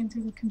back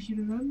into the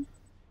computer room.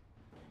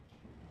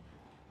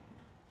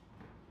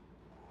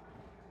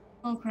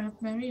 Oh crap,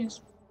 there he is.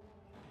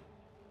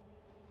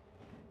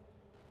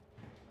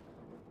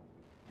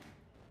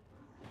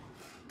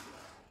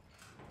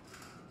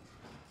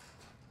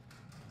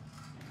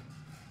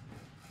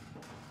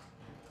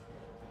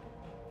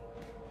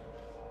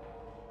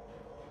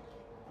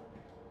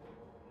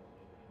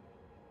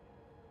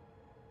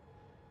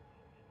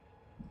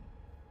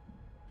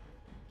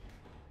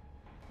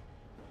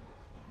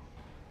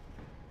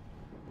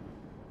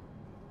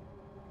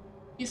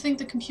 You think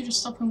the computer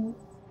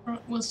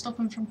will stop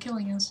him from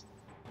killing us?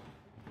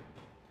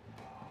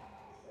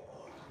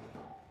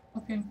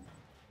 Okay.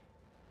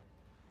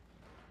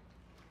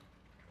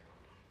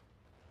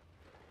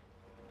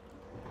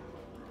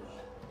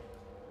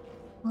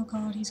 Oh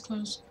god, he's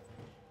close.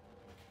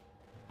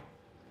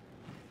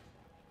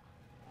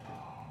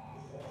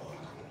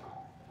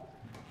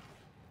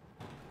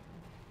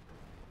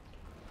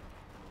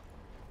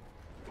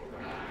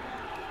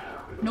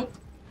 Nope.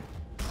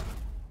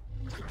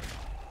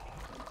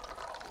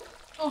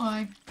 Oh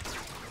hi.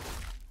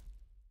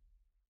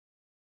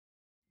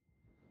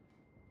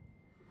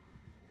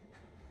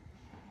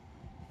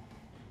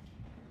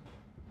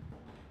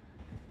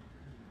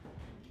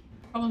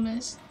 Problem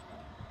is,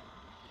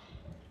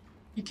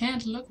 you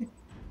can't look at.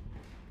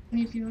 And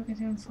if you look at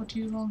him for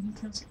too long,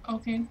 he kills you.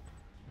 Okay.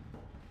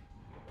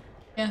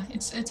 Yeah,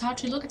 it's hard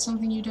to look at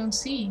something you don't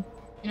see,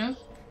 you know?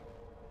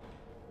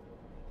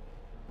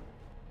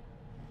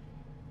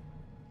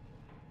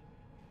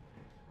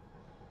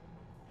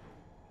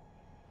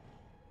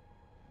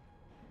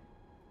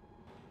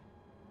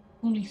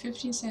 Only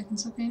 15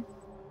 seconds, okay.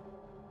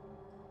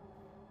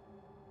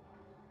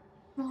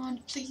 Come on,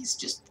 please,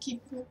 just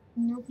keep walking.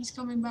 Nope, he's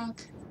coming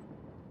back.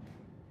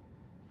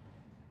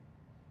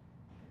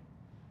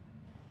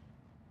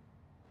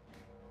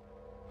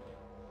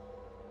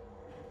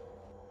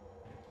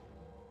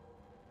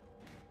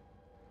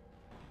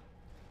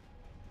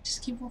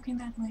 Just keep walking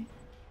that way.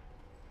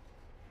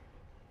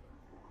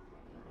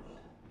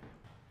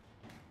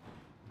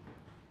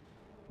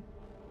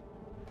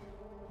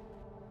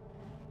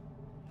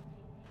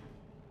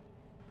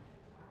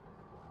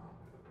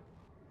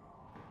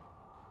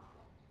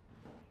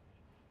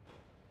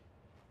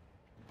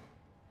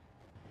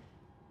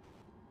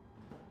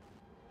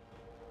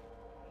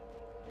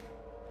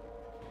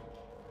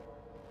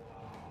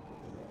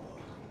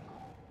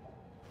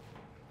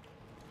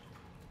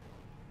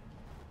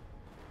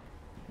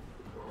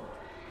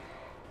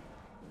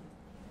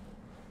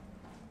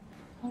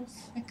 Oh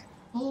fuck.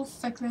 Oh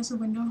fuck, there's a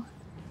window.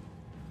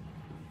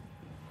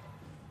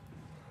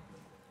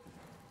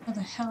 Where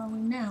the hell are we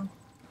now?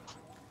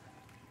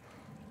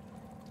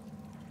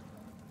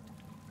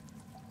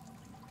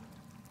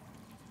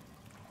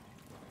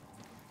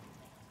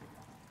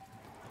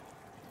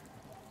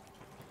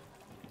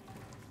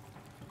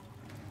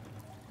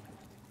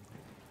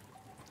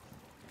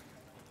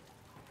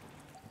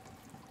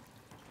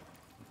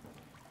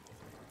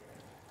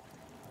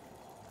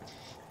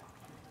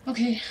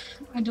 Okay,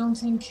 I don't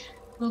think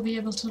we'll be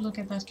able to look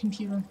at that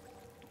computer.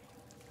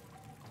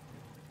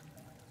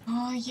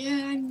 Oh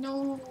yeah, I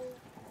know.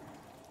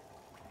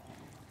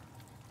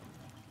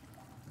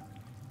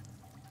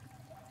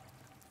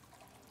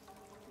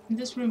 In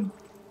this room.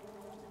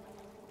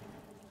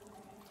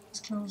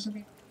 It's close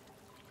again.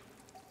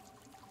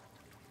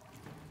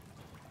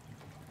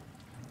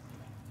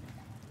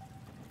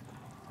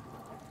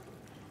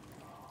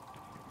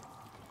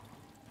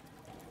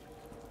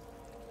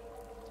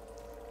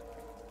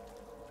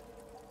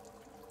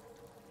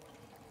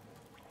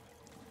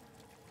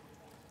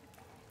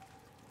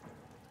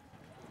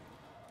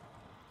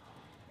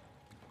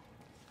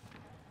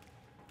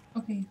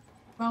 Okay,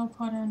 well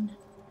put in,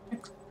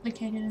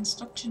 replicated in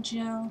structured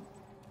gel,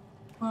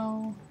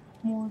 well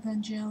more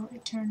than gel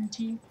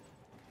eternity,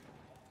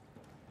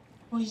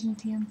 poisoned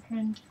the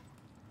imprint,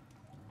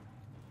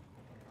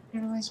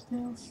 sterilized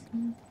bill,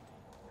 food,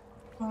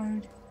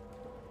 fired,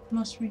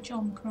 must reach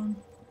Omicron.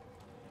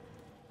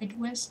 Wait,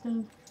 where's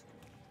the...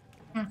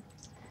 Ah,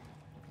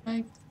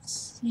 like,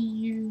 see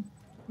you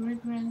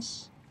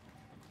regress.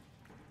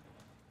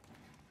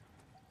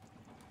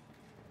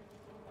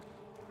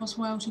 Was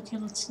wow to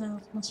kill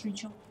itself, must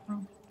reach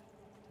Omicron.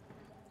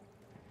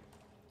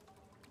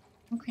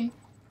 Okay.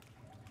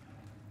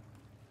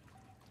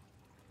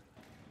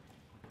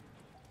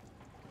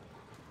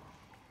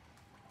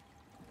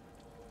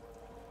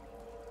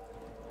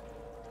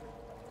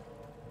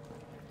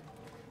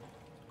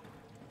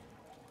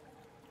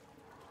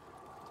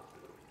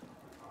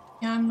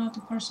 Yeah, I'm not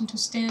the person to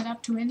stand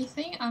up to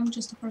anything, I'm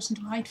just a person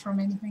to hide from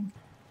anything.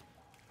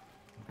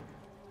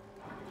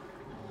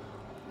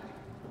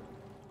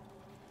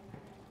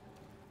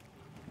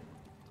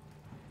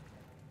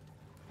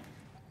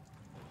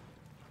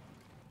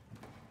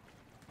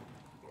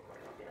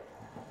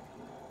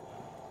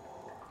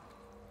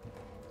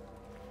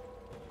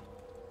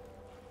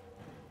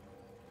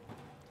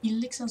 He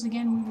licks us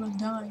again, we will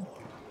die.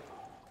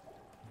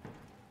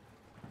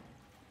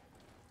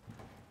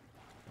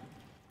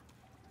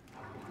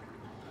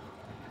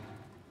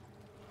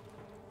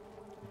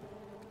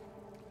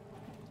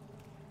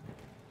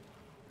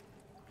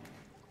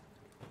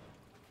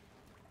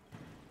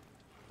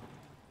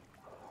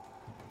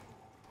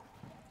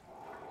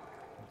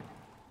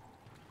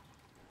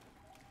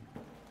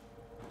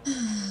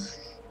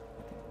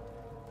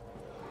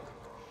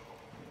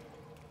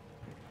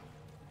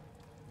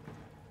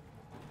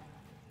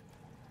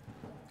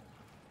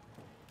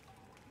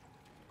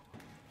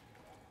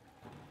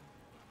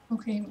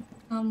 Okay,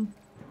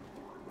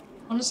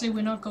 honestly,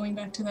 we're not going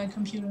back to that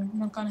computer.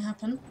 Not gonna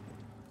happen.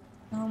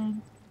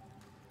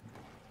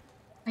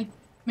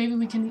 Maybe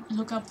we can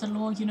look up the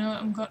law, you know,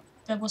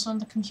 that was on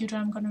the computer,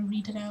 I'm gonna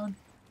read it out.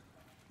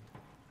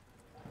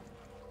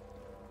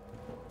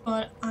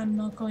 But I'm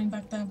not going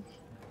back there.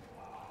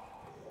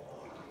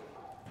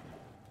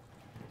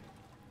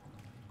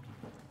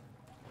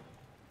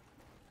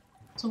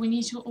 So we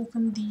need to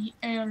open the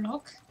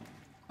airlock,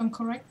 if I'm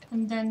correct,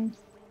 and then...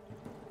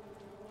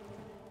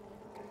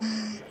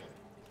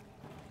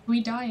 we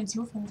die, it's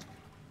your fault.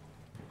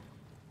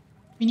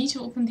 We need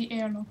to open the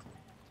airlock.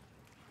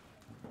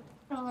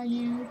 Where are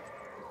you?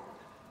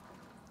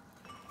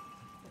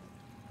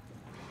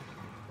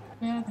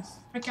 Where the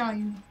frick are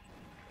you?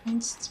 1,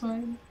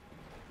 2...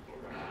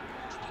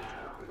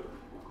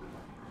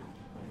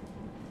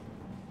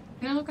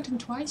 Can I look at him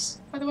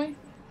twice, by the way?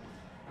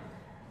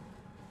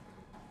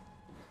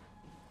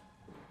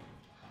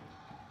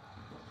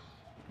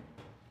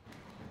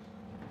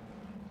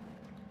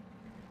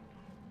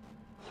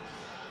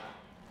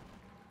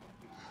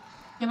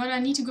 Yeah, but I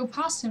need to go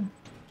past him.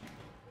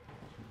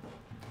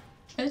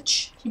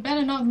 Bitch, you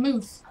better not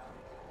move.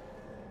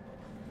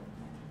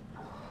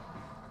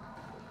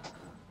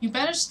 You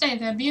better stay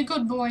there, be a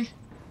good boy.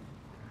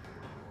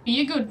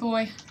 Be a good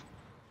boy.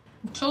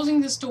 I'm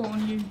closing this door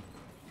on you.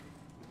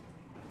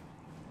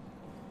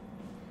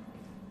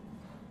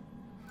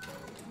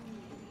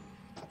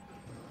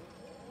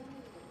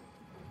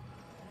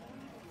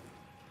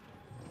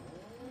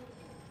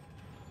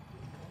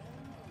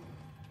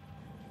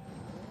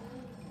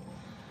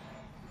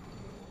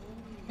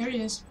 There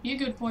he is. Be a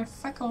good boy.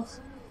 Fuck off.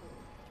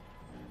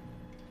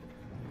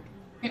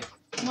 Okay,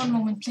 one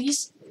moment,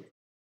 please.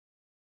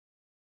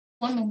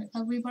 One moment.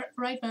 I'll be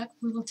right back.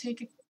 We will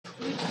take a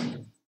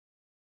quick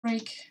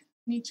break.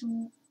 Need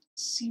to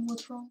see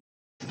what's wrong.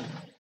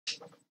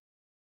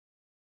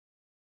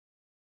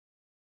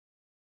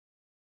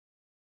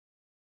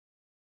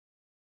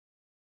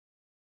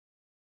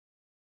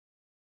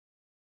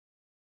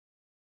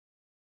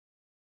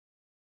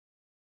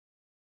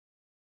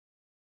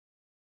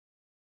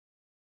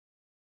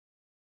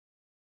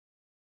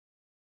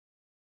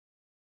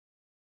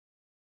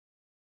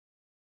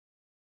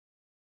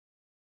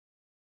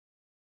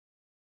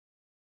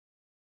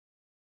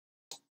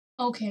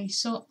 Okay,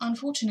 so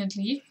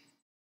unfortunately,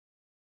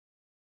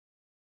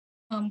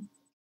 I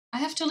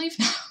have to leave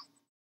now.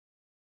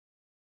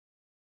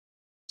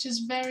 Which is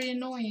very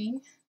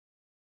annoying.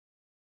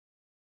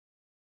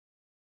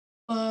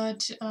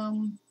 But,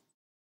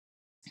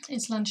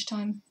 it's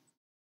lunchtime.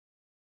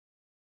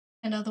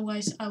 And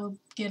otherwise I will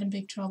get in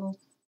big trouble.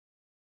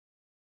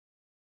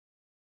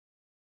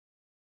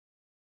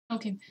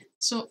 Okay,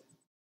 so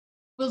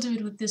we'll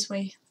do it this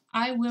way.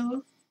 I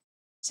will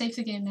save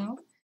the game now,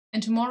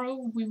 and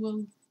tomorrow we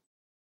will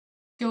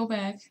go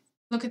back,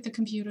 look at the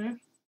computer,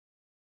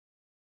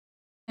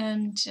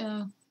 and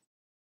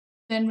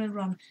then we'll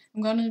run.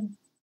 I'm gonna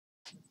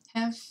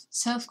have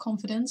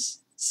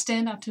self-confidence,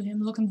 stand up to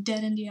him, look him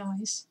dead in the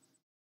eyes,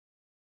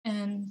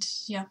 and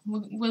yeah,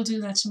 we'll do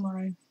that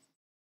tomorrow.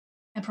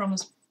 I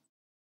promise.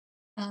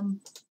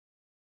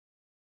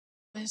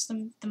 Where's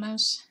the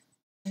mouse?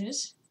 There it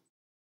is.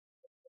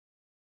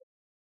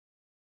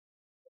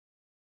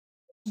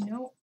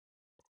 No.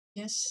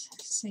 Yes,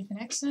 save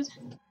and exit.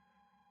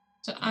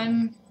 So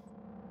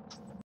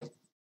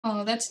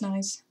oh, that's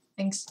nice.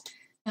 Thanks.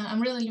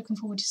 I'm really looking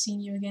forward to seeing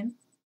you again.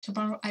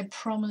 Tomorrow, I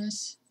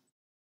promise,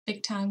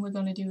 big time we're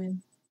gonna do it.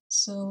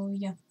 So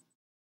yeah.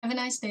 Have a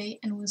nice day,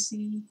 and we'll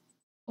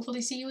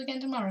hopefully see you again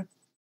tomorrow.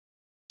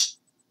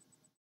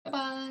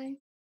 Bye-bye.